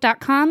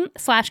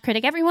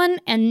facebook.com/criticeveryone,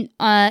 and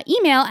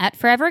email at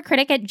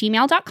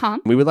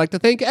forevercritic@gmail.com. We would like to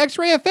thank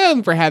X-Ray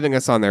FM for having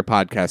us on their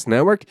podcast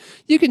network.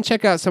 You can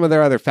check out some of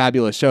their other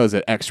fabulous shows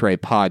at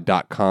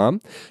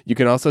xraypod.com. You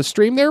can also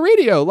stream their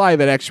radio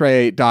live at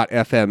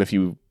xray.fm if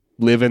you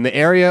live in the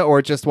area or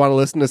just want to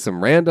listen to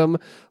some random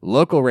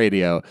local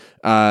radio.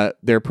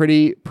 They're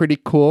pretty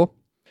cool.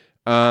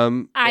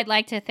 I'd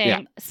like to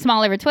thank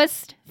Small River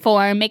Twist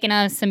for making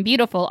us some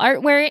beautiful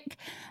artwork,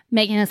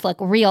 making us look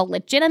real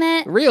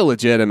legitimate.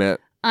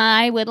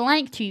 I would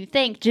like to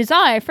thank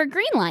Jazar for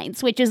Green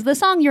Lights, which is the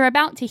song you're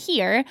about to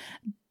hear,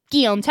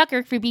 Guillaume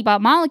Tucker for Bebop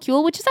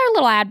Molecule, which is our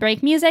little ad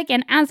break music,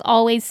 and as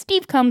always,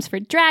 Steve Combs for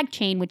Drag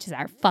Chain, which is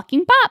our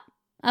fucking bop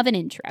of an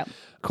intro.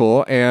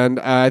 Cool, and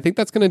I think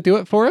that's going to do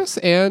it for us,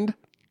 and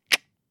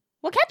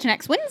we'll catch you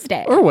next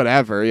Wednesday. Or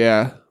whatever,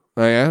 yeah.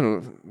 I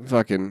don't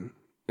fucking...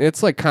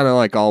 It's like kind of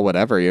like all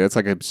whatever, you know. It's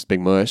like a just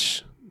big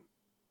mush.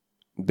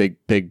 Big.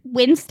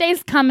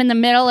 Wednesdays come in the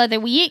middle of the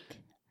week.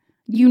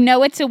 You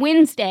know it's a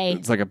Wednesday.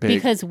 It's like a big...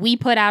 Because we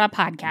put out a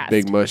podcast.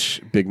 Big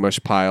mush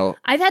pile.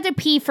 I've had to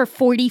pee for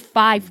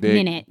 45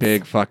 minutes.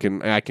 Big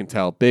fucking... I can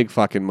tell. Big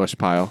fucking mush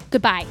pile.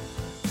 Goodbye.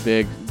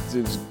 Big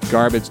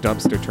garbage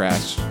dumpster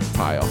trash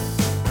pile.